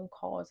that it don't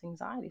cause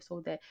anxiety,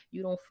 so that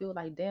you don't feel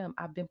like, damn,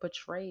 I've been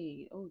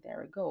betrayed. Oh,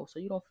 there it goes. So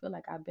you don't feel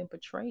like I've been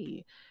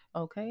betrayed.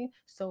 Okay.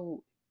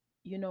 So,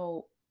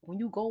 when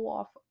you go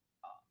off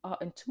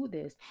into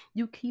this,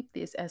 you keep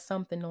this as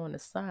something on the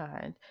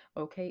side,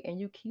 okay, and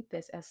you keep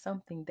this as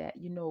something that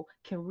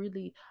can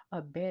really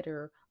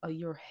better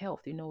your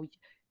health,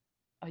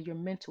 your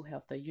mental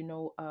health,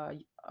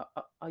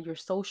 or your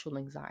social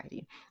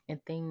anxiety and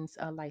things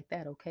like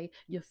that. Okay,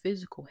 your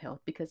physical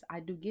health, because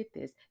I do get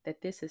this,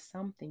 that this is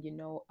something,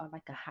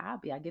 like a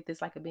hobby. I get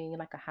this like a being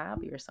like a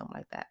hobby or something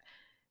like that,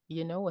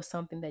 or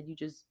something that you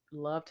just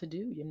love to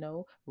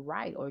do,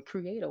 write or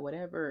create or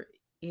whatever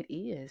it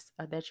is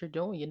that you're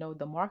doing,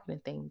 the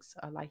marketing things,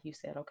 like you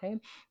said, okay,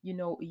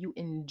 you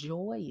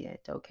enjoy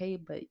it, okay,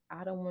 but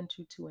I don't want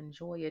you to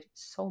enjoy it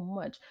so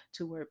much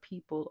to where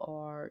people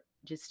are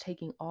just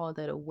taking all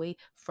that away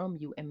from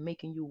you and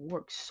making you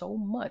work so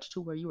much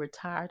to where you are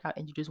tired out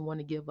and you just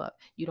want to give up.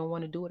 You don't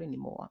want to do it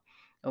anymore.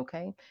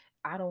 Okay.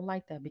 I don't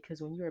like that, because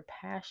when you're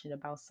passionate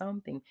about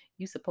something,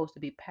 you're supposed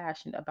to be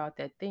passionate about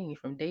that thing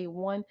from day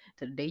one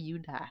to the day you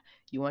die.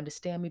 You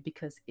understand me?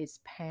 Because it's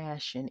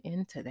passion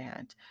into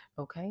that.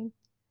 Okay?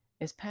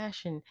 It's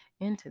passion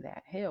into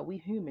that. Hell, we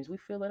humans, we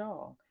feel it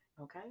all.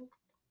 Okay?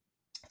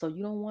 So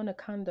you don't want to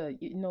kind of,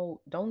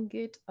 don't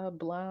get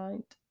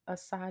blind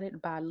sided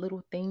by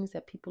little things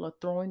that people are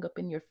throwing up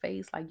in your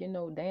face, like,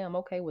 damn,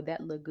 okay, well,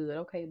 that look good,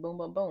 okay, boom,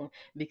 boom, boom,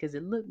 because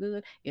it look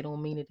good, it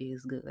don't mean it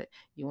is good.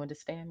 You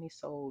understand me?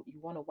 So you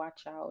want to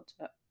watch out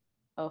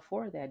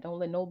for that. Don't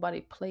let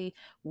nobody play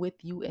with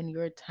you and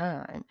your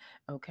time.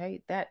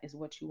 Okay, that is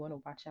what you want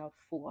to watch out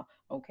for.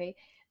 Okay,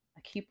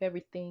 keep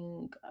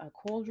everything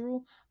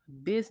cordial,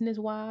 business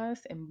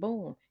wise, and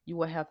boom, you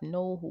will have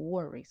no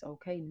worries.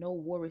 Okay, no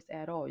worries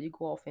at all. You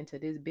go off into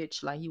this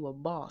bitch like you a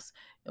boss.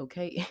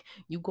 Okay,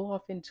 you go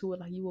off into it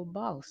like you a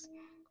boss.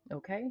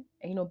 Okay,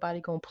 ain't nobody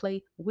gonna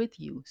play with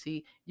you.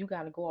 See, you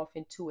got to go off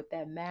into it,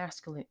 that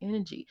masculine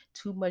energy.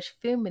 Too much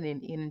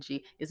feminine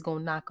energy is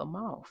gonna knock them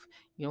off.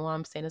 You know what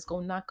I'm saying? It's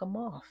gonna knock them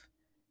off.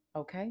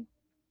 Okay,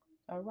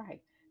 all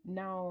right.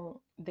 Now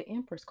the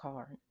Empress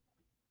card,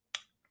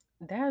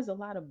 there's a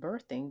lot of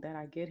birthing that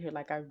I get here.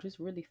 Like, I just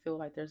really feel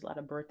like there's a lot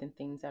of birthing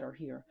things that are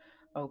here.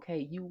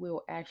 Okay, you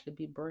will actually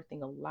be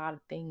birthing a lot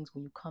of things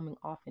when you're coming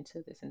off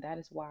into this. And that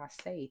is why I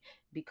say,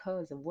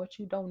 because of what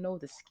you don't know,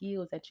 the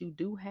skills that you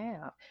do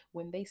have,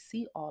 when they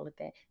see all of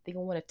that, they're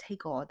going to want to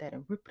take all that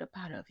and rip it up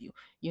out of you.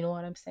 You know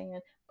what I'm saying?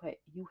 But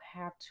you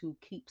have to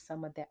keep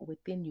some of that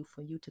within you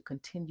for you to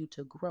continue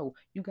to grow.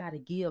 You got to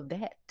give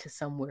that to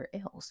somewhere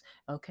else.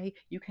 Okay,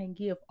 you can't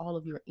give all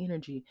of your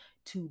energy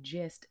to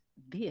just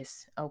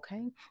this,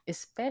 okay?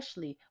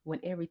 Especially when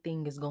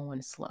everything is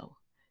going slow.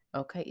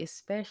 Okay,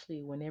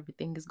 especially when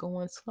everything is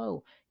going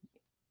slow.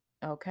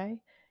 Okay,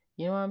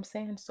 you know what I'm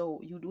saying? So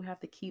you do have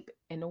to keep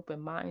an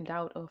open mind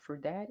out for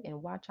that,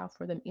 and watch out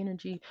for them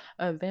energy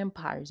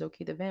vampires.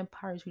 Okay, the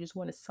vampires who just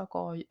want to suck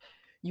all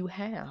you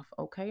have.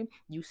 Okay,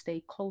 you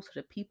stay close to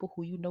the people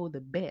who you know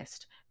the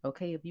best.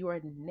 Okay, if you are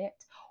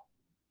net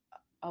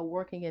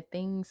working at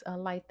things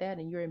like that,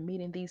 and you're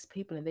meeting these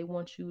people and they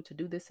want you to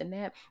do this and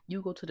that,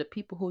 you go to the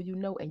people who you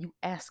know and you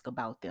ask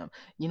about them.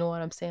 You know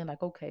what I'm saying?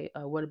 Like, okay,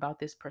 what about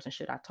this person?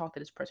 Should I talk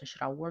to this person?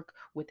 Should I work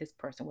with this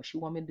person? Well, she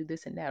want me to do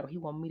this and that, or he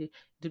want me to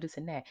do this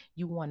and that.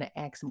 You want to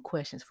ask some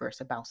questions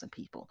first about some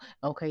people,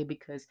 okay?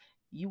 Because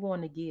you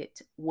want to get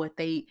what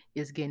they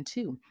is getting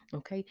too.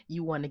 Okay,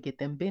 you want to get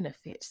them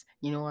benefits.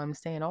 You know what I'm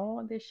saying?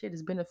 All this shit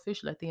is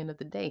beneficial at the end of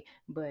the day,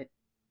 but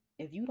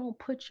if you don't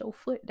put your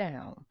foot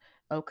down,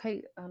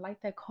 okay, like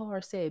that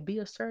card said, be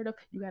assertive.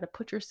 You got to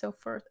put yourself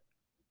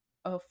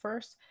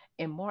first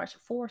and march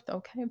forth.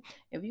 Okay,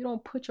 if you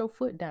don't put your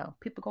foot down,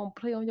 people gonna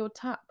play on your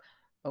top.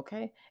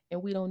 Okay,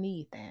 and we don't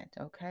need that.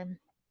 Okay,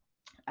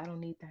 I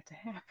don't need that to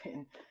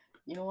happen.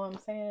 You know what I'm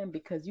saying?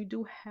 Because you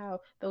do have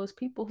those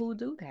people who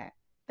do that.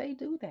 They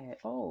do that.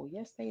 Oh,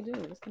 yes, they do.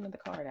 Let's get another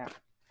card out.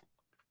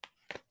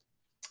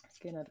 Let's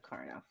get another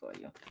card out for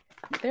you.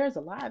 There's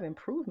a lot of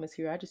improvements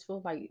here. I just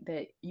feel like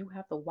that you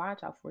have to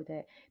watch out for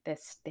that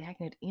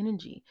stagnant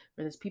energy.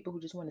 Where there's people who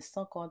just want to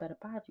suck all that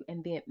about you,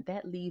 and then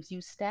that leaves you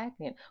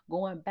stagnant,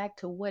 going back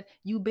to what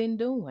you've been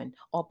doing,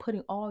 or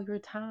putting all your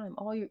time,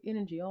 all your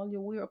energy, all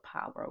your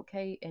willpower.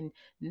 Okay, and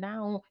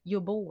now you're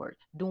bored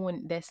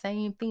doing that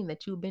same thing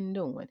that you've been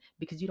doing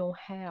because you don't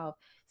have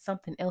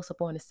something else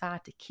up on the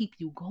side to keep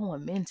you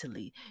going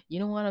mentally. You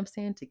know what I'm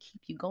saying? To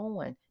keep you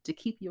going, to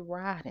keep you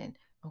riding.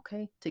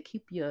 Okay, to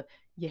keep your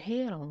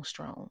head on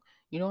strong.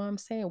 You know what I'm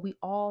saying? We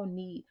all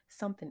need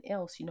something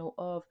else,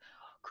 of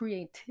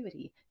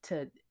creativity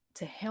to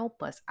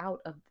help us out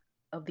of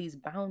of these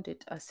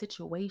bounded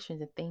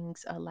situations and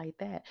things like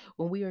that,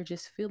 when we are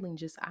just feeling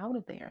just out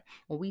of there,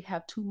 when we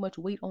have too much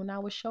weight on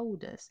our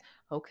shoulders.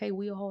 Okay,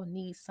 we all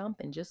need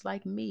something. Just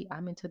like me,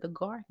 I'm into the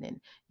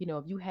gardening.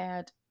 If you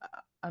had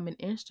I'm an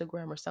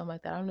Instagram or something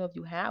like that. I don't know if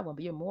you have one,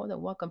 but you're more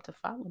than welcome to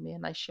follow me.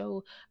 And I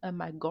show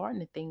my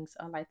gardening things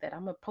like that.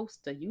 I'm gonna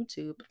post a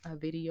YouTube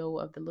video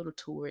of the little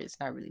tour. It's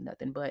not really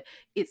nothing, but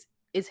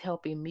it's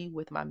helping me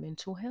with my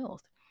mental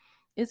health.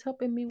 It's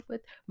helping me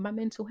with my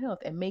mental health,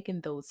 and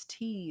making those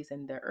teas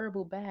and the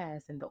herbal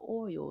baths and the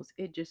oils.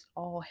 It just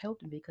all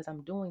helped me because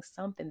I'm doing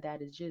something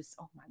that is just,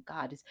 oh my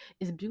God,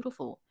 it's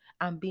beautiful.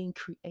 I'm being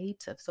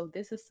creative. So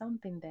this is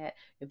something that,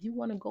 if you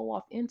want to go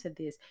off into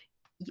this,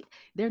 y-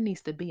 there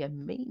needs to be a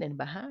meaning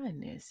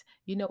behind this,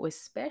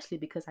 especially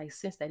because I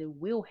sense that it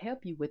will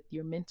help you with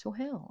your mental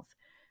health.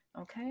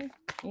 Okay.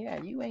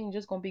 Yeah, you ain't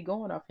just gonna be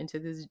going off into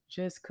this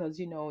just because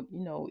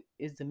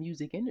is the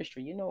music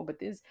industry, but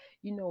this,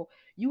 you know,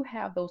 you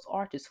have those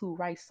artists who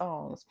write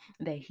songs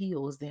that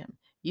heals them.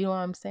 You know what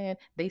I'm saying?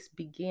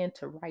 Begin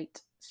to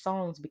write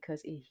songs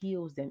because it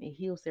heals them, it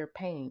heals their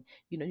pain.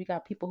 You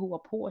got people who are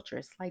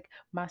poetry, like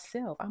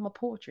myself. I'm a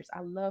poetry. I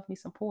love me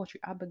some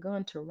poetry. I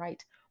begun to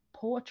write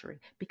poetry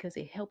because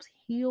it helps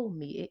heal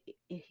me.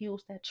 It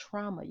heals that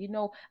trauma.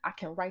 I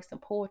can write some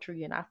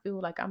poetry and I feel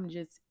like I'm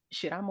just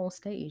shit, I'm on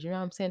stage. You know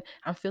what I'm saying?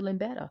 I'm feeling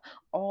better.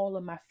 All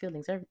of my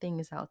feelings, everything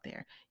is out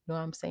there. You know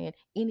what I'm saying?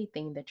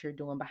 Anything that you're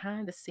doing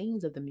behind the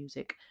scenes of the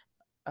music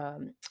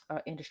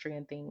industry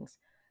and things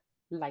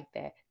like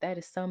that, that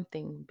is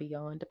something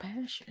beyond the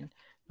passion.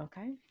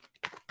 Okay.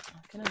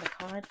 Looking at the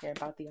card here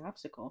about the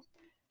obstacles.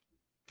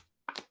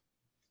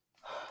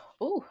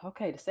 Oh,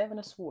 okay. The Seven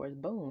of Swords.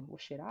 Boom. Well,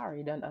 shit, I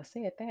already done. I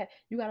said that.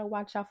 You got to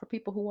watch out for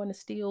people who want to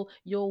steal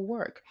your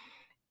work.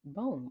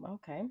 Boom.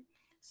 Okay.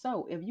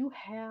 So if you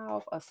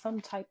have some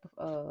type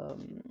of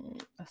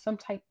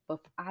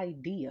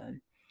idea,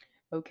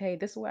 okay,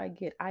 this is where I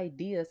get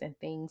ideas and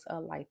things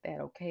like that.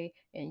 Okay,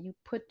 and you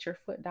put your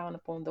foot down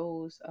upon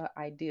those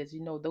ideas.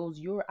 Those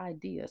your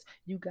ideas.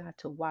 You got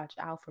to watch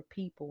out for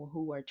people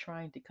who are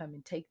trying to come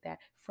and take that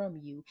from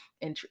you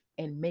and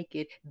make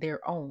it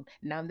their own.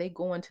 Now they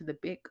go into the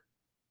big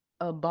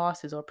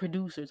bosses or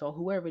producers or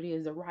whoever it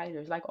is, the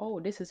writers, like, oh,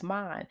 this is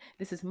mine,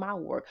 this is my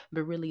work,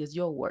 but really is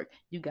your work.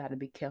 You got to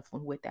be careful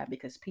with that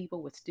because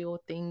people would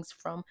steal things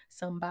from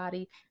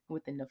somebody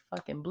within the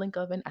fucking blink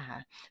of an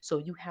eye. So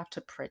you have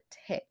to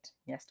protect.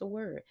 That's the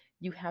word.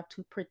 You have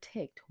to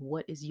protect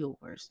what is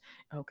yours.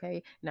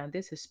 Okay. Now,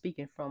 this is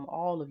speaking from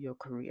all of your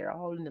career,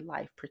 all in the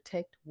life.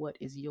 Protect what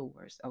is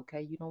yours.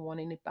 Okay. You don't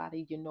want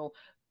anybody,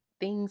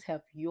 things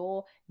have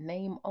your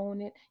name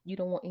on it. You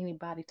don't want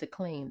anybody to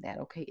claim that.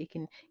 Okay,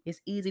 it's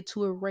easy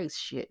to erase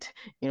shit.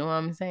 You know what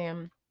I'm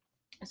saying?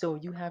 So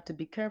you have to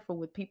be careful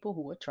with people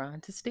who are trying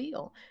to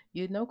steal,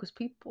 because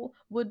people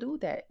will do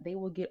that. They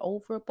will get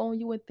over up on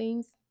you and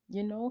things.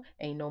 Ain't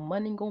no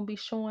money gonna be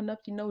showing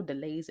up,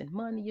 delays in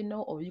money,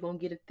 or you're gonna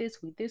get it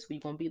this week, you're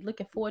gonna be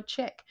looking for a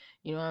check.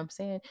 You know what I'm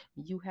saying?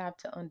 You have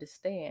to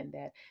understand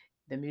that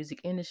the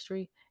music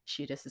industry,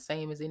 shit, is the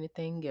same as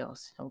anything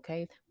else,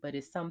 okay? But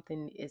it's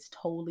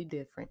totally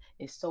different.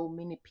 It's so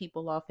many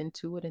people off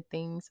into it and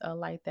things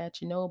like that,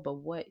 but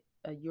what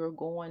you're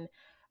going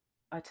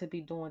to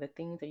be doing, the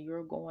things that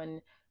you're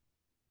going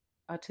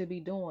to be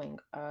doing,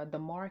 the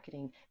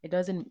marketing, it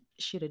doesn't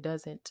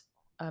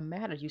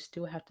matter. You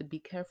still have to be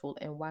careful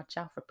and watch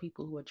out for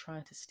people who are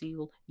trying to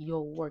steal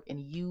your work and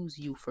use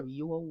you for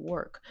your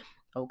work.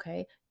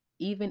 Okay,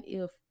 even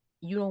if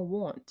you don't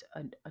want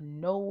a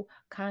no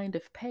kind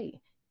of pay,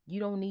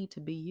 you don't need to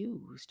be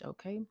used.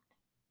 Okay,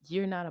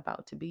 you're not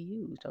about to be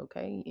used.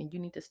 Okay, and you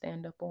need to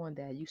stand up on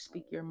that. You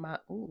speak your mind.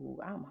 Ooh,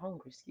 I'm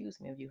hungry.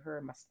 Excuse me if you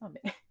heard my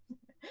stomach.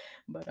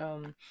 But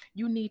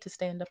you need to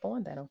stand up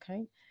on that.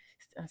 Okay,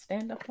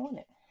 stand up on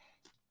it.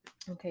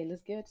 Okay,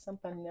 let's get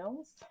something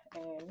else.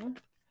 And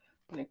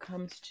when it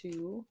comes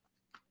to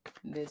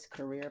this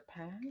career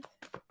path,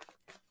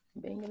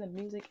 being in the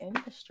music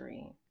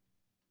industry,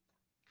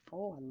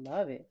 oh, I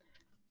love it.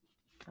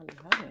 I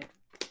love it.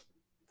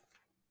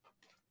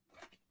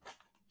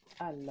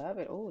 I love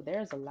it. Oh,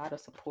 there's a lot of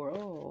support.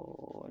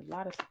 Oh, a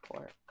lot of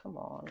support. Come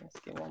on, let's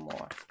get one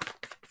more.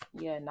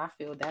 Yeah, and I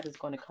feel that is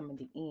going to come in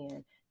the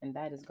end, and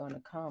that is going to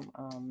come.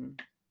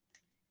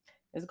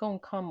 It's going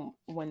to come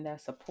when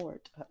that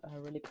support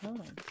really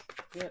comes.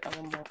 Get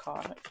one more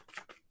card.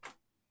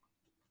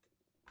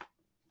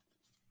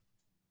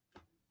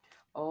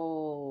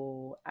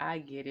 Oh, I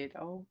get it.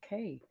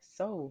 Okay.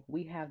 So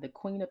we have the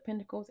Queen of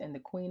Pentacles and the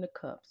Queen of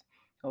Cups.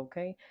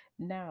 Okay.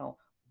 Now,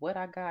 what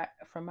I got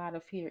from out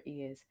of here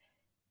is,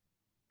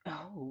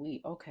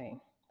 okay.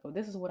 So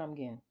this is what I'm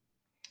getting.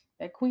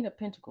 That Queen of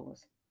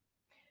Pentacles,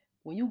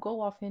 when you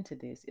go off into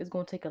this, it's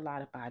going to take a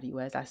lot out of you,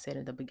 as I said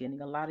in the beginning,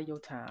 a lot of your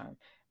time.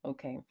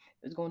 Okay.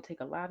 It's going to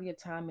take a lot of your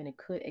time and it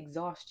could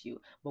exhaust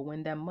you. But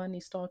when that money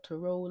start to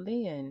roll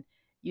in,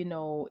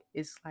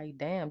 it's like,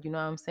 damn, you know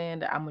what I'm saying?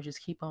 That I'm gonna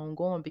just keep on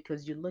going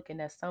because you're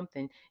looking at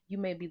something. You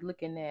may be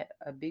looking at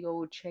a big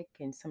old check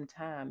in some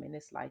time, and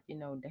it's like,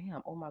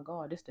 damn, oh my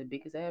God, this the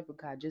biggest I ever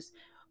got just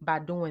by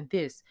doing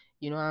this.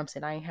 You know what I'm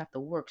saying? I ain't have to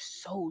work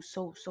so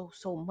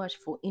much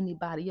for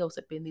anybody else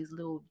up in these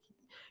little,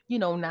 9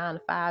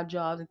 to 5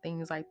 jobs and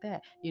things like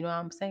that. You know what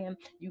I'm saying?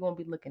 You're gonna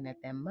be looking at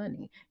that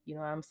money. You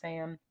know what I'm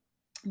saying?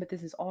 But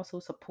this is also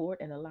support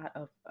and a lot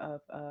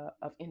of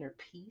inner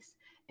peace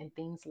and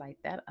things like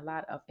that. A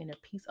lot of inner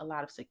peace, a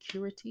lot of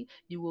security.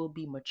 You will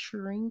be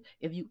maturing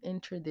if you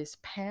enter this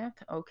path,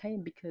 okay?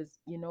 Because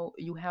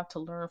you have to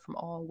learn from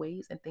all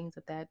ways and things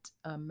of that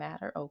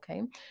matter,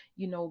 okay?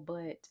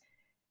 But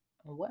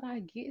what I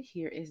get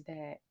here is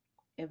that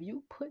if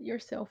you put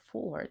yourself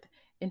forward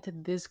into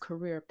this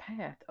career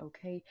path,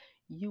 okay,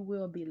 you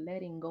will be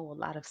letting go a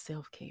lot of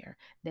self care.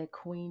 That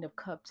Queen of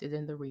Cups is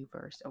in the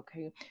reverse,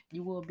 okay?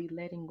 You will be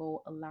letting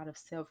go a lot of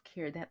self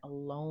care, that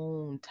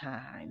alone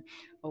time,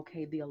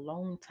 okay? The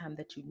alone time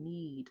that you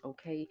need,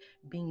 okay?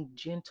 Being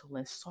gentle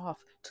and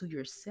soft to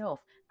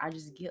yourself. I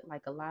just get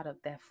like a lot of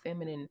that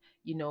feminine,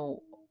 you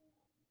know,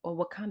 or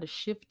what kind of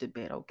shift a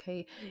bit,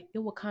 okay? It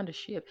will kind of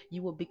shift.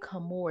 You will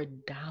become more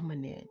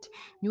dominant.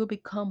 You will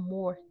become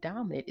more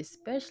dominant,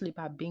 especially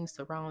by being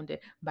surrounded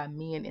by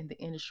men in the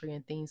industry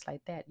and things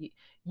like that. You,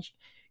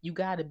 you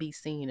got to be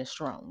seen as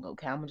strong,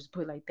 okay? I'm gonna just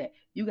put it like that.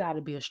 You got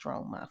to be a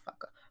strong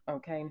motherfucker,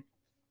 okay?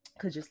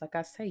 Because just like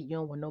I say, you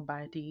don't want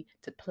nobody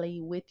to play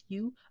with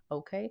you,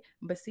 okay?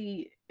 But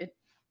see,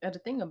 the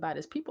thing about it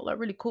is people are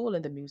really cool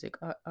in the music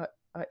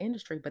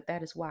industry, but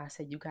that is why I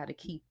say you got to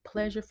keep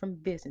pleasure from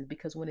business,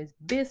 because when it's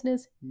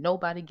business,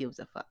 nobody gives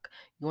a fuck.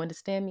 You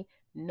understand me?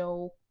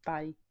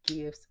 Nobody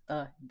gives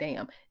a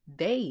damn.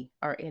 They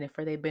are in it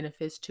for their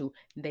benefits too,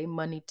 they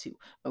money too,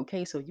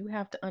 okay? So you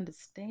have to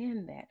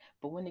understand that.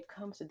 But when it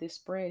comes to this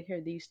spread here,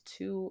 these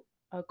two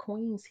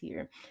queens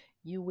here,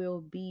 you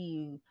will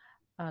be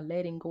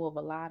letting go of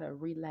a lot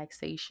of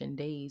relaxation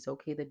days,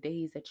 okay? The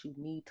days that you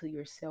need to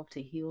yourself,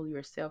 to heal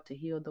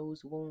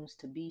those wounds,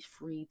 to be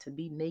free, to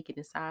be naked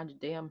inside your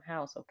damn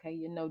house, okay?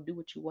 Do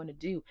what you want to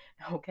do,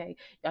 okay?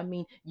 I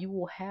mean, you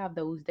will have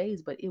those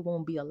days, but it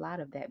won't be a lot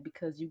of that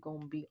because you're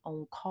going to be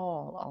on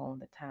call all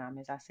the time.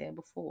 As I said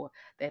before,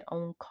 that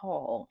on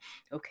call,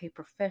 okay?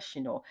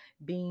 Professional,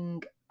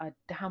 being a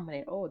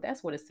dominant. Oh,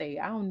 that's what it say.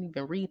 I don't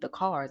even read the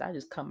cards. I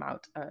just come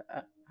out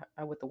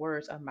with the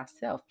words of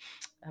myself.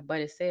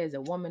 But it says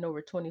a woman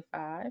over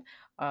 25,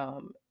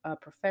 a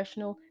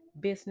professional,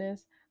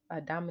 business,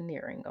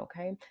 domineering.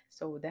 Okay,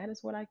 so that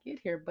is what I get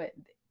here. But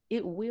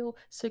it will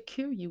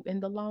secure you in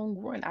the long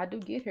run. I do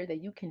get here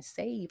that you can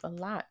save a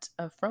lot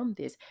from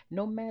this,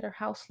 no matter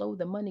how slow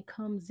the money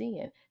comes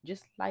in.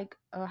 Just like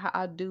how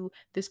I do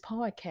this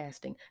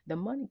podcasting, the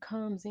money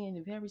comes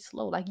in very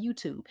slow, like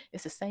YouTube.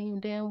 It's the same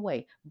damn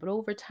way. But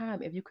over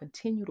time, if you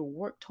continue to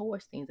work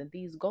towards things and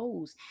these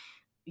goals,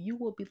 you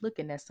will be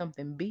looking at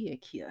something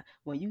big here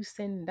when you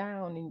sitting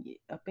down and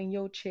up in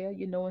your chair,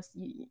 and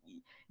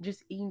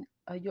just eating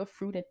your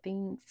fruit and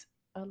things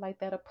like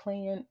that, are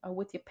playing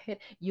with your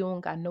pet. You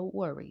don't got no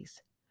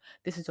worries.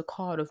 This is a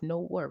card of no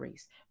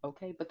worries,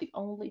 okay? But the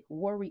only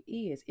worry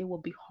is it will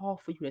be hard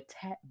for you to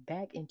tap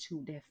back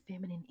into that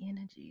feminine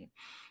energy,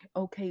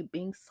 okay?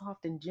 Being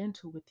soft and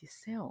gentle with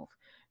yourself,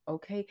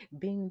 okay?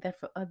 Being there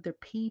for other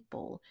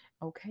people,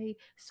 okay?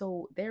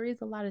 So there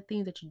is a lot of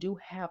things that you do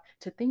have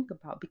to think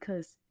about,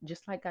 because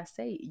just like I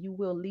say, you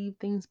will leave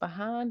things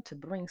behind to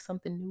bring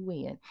something new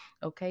in,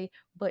 okay?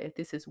 But if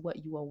this is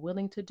what you are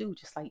willing to do,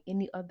 just like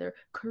any other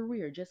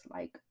career, just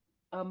like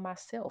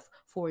myself,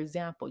 for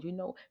example,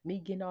 me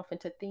getting off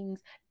into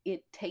things,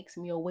 it takes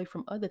me away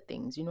from other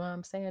things, you know what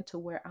I'm saying, to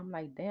where I'm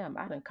like, damn,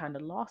 I done kind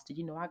of lost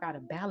it. I gotta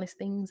balance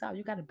things out.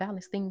 You gotta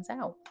balance things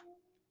out,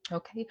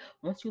 okay?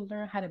 Once you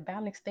learn how to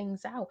balance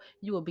things out,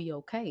 you will be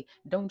okay.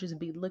 Don't just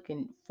be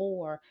looking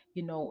for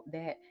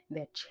that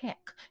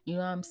check, you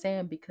know what I'm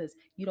saying, because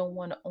you don't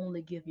want to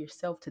only give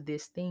yourself to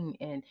this thing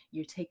and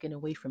you're taking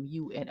away from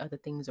you and other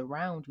things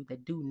around you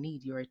that do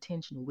need your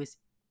attention,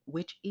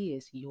 which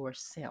is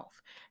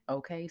yourself,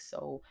 okay?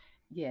 So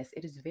yes,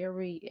 it is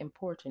very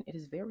important. It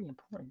is very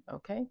important,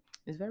 okay?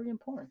 It's very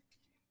important,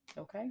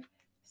 okay?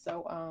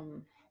 So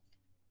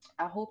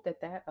I hope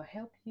that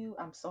helped you.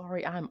 I'm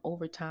sorry, I'm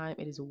over time.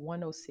 It is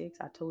 106.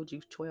 I told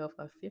you 12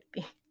 of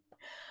 50.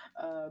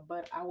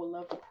 But I would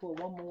love to pull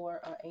one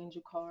more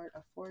angel card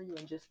for you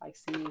and just like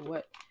see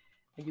what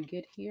you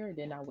get here.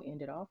 Then I will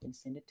end it off and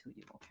send it to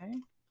you. Okay.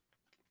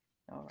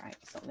 All right.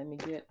 So let me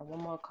get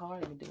one more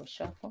card. Let me do a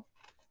shuffle.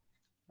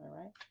 All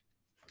right.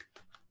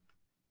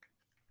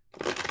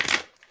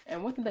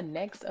 And within the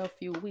next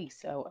few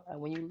weeks, so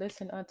when you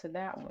listen unto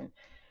that one,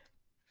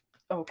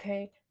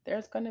 okay,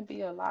 there's going to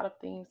be a lot of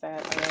things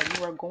that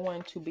you are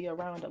going to be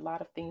around, a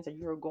lot of things that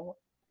you're going,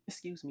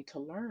 excuse me, to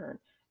learn.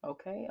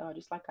 Okay,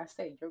 just like I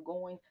said, you're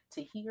going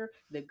to hear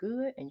the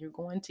good and you're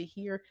going to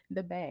hear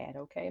the bad.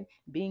 Okay,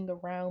 being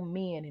around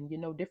men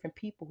and different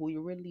people who you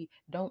really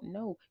don't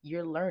know,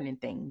 you're learning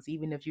things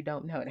even if you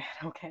don't know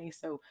that. Okay,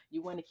 so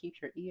you want to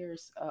keep your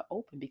ears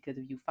open, because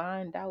if you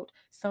find out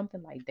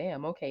something like,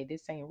 damn, okay,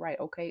 this ain't right,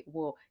 okay,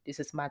 well, this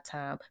is my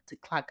time to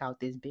clock out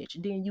this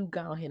bitch, then you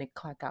go ahead and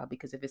clock out.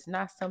 Because if it's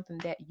not something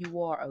that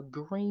you are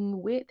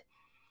agreeing with,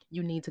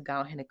 you need to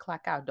go ahead and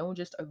clock out. Don't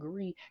just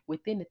agree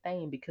with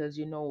anything because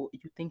you're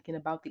thinking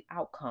about the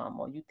outcome,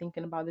 or you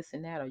thinking about this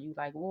and that, or you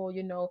like, well,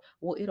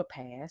 well, it'll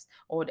pass,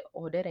 or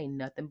that ain't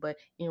nothing. But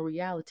in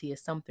reality,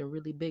 it's something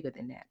really bigger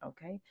than that.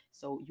 Okay,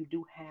 so you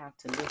do have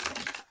to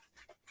listen.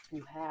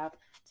 You have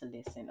to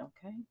listen.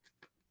 Okay,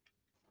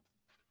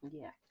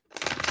 yeah.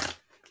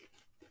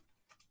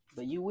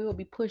 But you will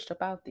be pushed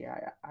up out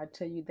there. I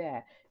tell you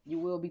that. You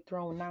will be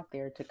thrown out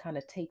there to kind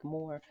of take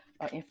more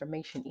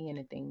information in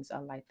and things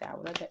like that.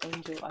 What other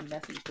angel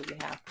message do we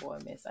have for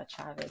Miss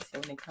Chavez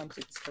when it comes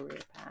to this career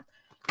path?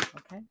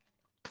 Okay.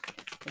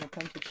 When it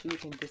comes to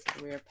choosing this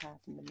career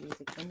path in the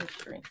music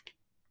industry.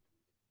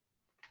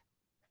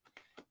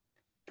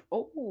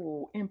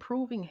 Oh,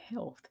 improving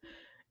health.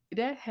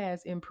 That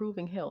has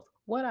improving health.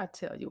 What I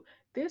tell you,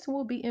 this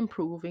will be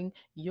improving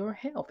your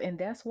health. And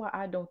that's why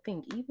I don't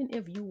think, even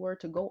if you were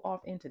to go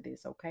off into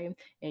this, okay,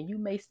 and you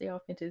may stay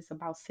off into this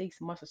about 6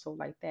 months or so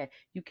like that,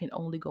 you can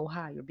only go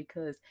higher.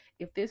 Because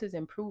if this is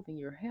improving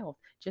your health,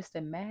 just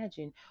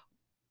imagine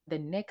the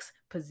next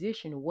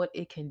position, what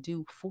it can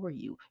do for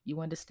you. You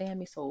understand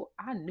me? So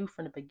I knew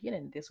from the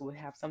beginning this would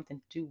have something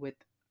to do with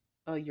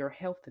your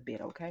health a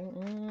bit. Okay.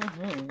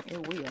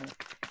 It will.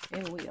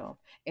 It will.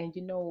 And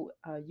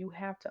you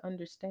have to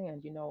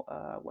understand,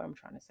 what I'm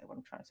trying to say,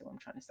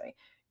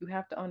 you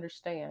have to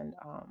understand,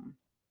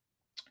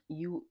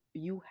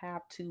 you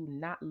have to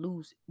not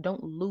lose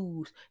don't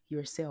lose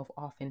yourself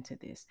off into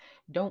this.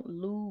 Don't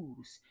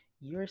lose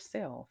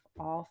yourself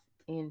off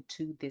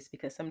into this,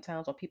 because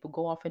sometimes when people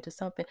go off into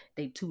something,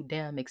 they too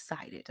damn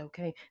excited.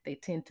 Okay, they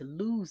tend to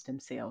lose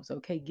themselves,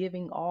 okay,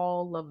 giving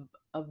all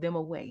of them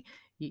away.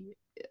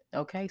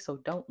 Okay, so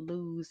don't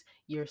lose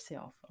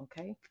yourself.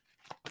 Okay,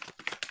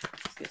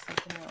 let's get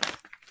something else.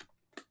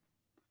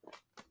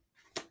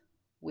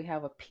 We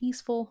have a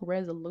peaceful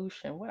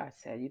resolution. What I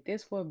tell you,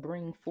 this will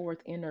bring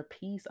forth inner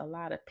peace, a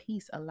lot of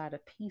peace, a lot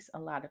of peace, a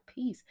lot of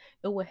peace.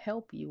 It will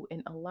help you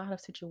in a lot of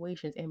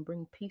situations and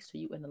bring peace to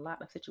you in a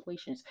lot of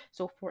situations.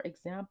 So, for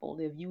example,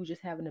 if you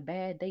just having a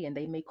bad day and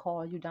they may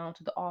call you down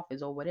to the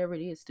office or whatever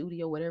it is,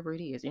 studio, whatever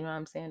it is, you know what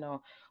I'm saying,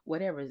 or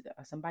whatever,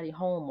 somebody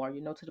home, or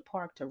to the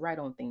park to write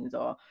on things,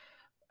 or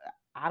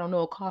I don't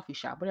know, a coffee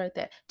shop, whatever like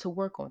that, to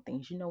work on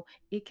things.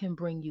 It can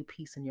bring you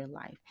peace in your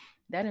life.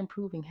 That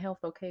improving health,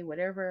 okay,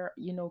 whatever,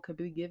 could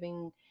be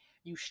giving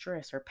you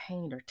stress or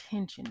pain or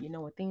tension,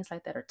 and things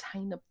like that, or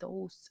tying up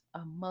those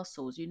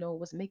muscles,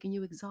 what's making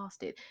you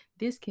exhausted.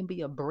 This can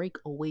be a break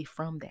away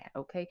from that,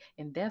 okay?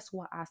 And that's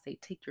why I say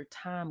take your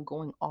time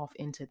going off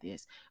into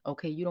this,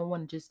 okay? You don't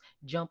want to just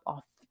jump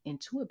off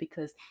into it,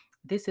 because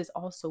this is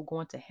also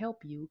going to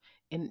help you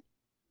in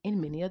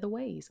many other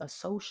ways,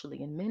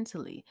 socially and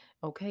mentally.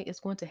 Okay, it's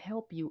going to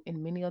help you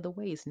in many other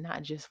ways,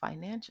 not just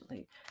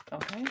financially.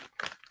 Okay,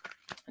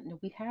 and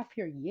we have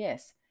here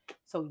yes.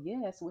 So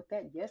yes, with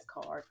that yes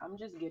card, I'm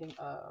just getting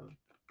I'm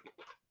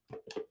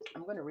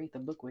going to read the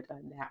book with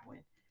that one.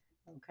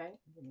 Okay,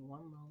 give me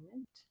one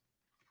moment.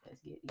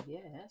 Let's get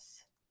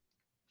yes.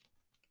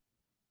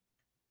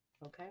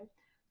 Okay,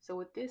 so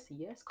with this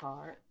yes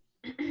card,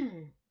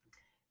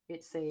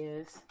 it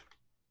says,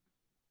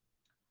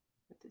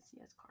 with this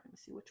yes card, let me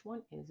see, which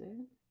one is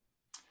it?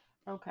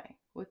 Okay,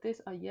 with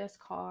this a yes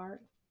card,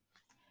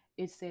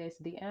 it says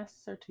the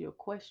answer to your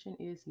question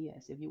is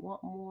yes. If you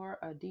want more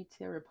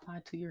detail,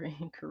 reply to your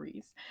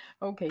inquiries.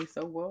 Okay,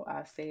 so well,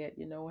 I said,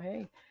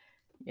 hey,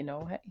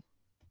 hey,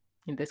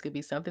 and this could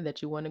be something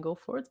that you want to go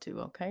forth to.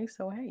 Okay,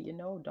 so hey,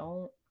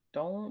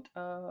 don't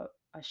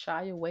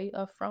shy away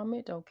from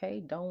it.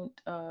 Okay,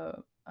 don't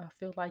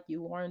feel like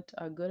you aren't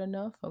good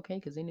enough. Okay,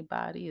 because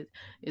anybody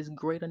is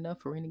great enough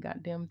for any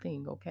goddamn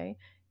thing. Okay,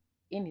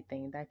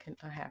 anything that can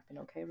happen.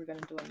 Okay, we're gonna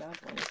do another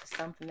one. This is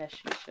something that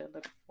you should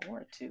look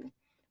forward to.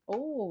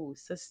 Oh,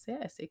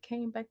 success! It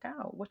came back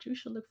out. What you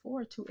should look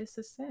forward to is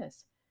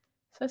success.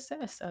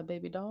 Success,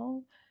 baby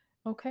doll.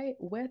 Okay,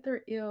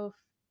 whether if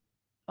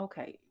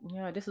okay,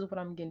 yeah, this is what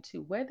I'm getting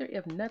to. Whether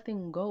if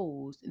nothing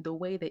goes the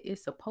way that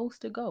it's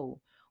supposed to go,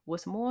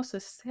 what's more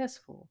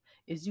successful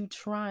is you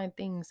trying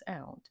things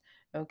out.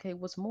 Okay,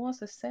 what's more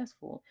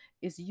successful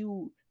is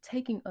you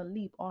taking a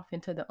leap off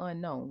into the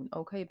unknown.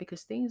 Okay,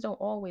 because things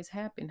don't always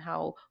happen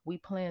how we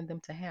plan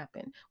them to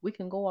happen. We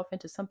can go off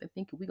into something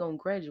thinking we're gonna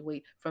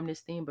graduate from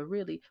this thing, but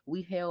really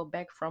we held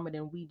back from it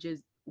and we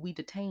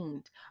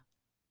detained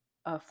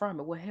from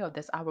it. Well, hell,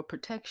 that's our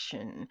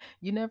protection.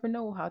 You never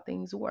know how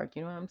things work.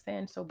 You know what I'm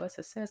saying? So, but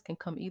success can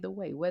come either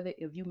way. Whether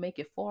if you make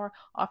it far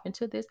off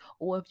into this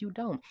or if you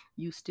don't,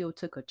 you still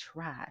took a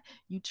try.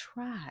 You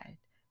tried.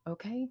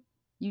 Okay,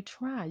 you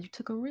tried. You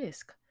took a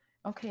risk.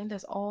 Okay, and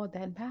that's all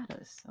that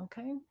matters.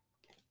 Okay.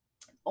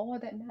 all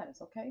that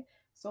matters. Okay.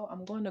 So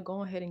I'm going to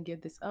go ahead and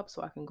give this up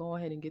so I can go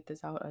ahead and get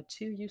this out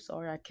to you.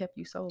 Sorry I kept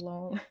you so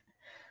long.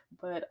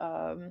 But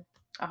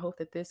I hope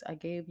that this I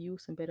gave you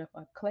some bit of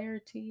a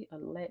clarity.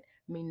 Let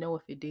me know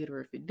if it did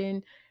or if it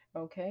didn't.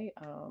 Okay.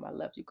 I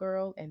love you,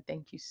 girl, and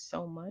thank you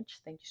so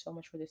much. Thank you so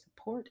much for the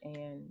support.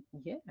 And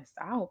yes,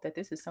 I hope that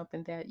this is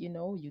something that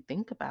you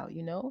think about.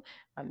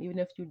 Even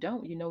if you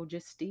don't,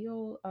 just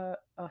still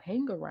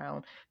hang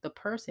around the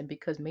person,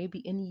 because maybe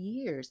in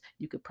years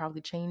you could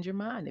probably change your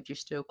mind if you're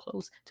still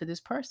close to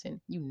this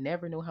person. You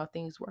never know how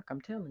things work.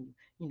 I'm telling you,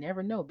 you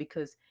never know,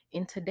 because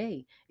in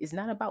today, it's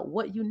not about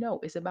what you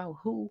know, it's about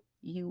who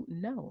you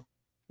know.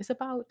 It's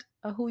about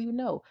who you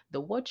know. The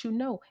what you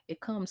know,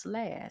 it comes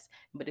last.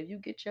 But if you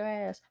get your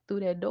ass through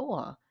that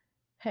door,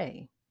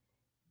 hey,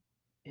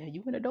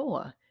 you in the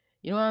door.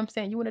 You know what I'm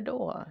saying? You in the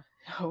door.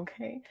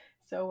 Okay.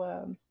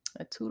 So,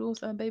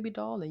 toodles, baby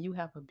doll, and you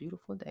have a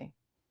beautiful day.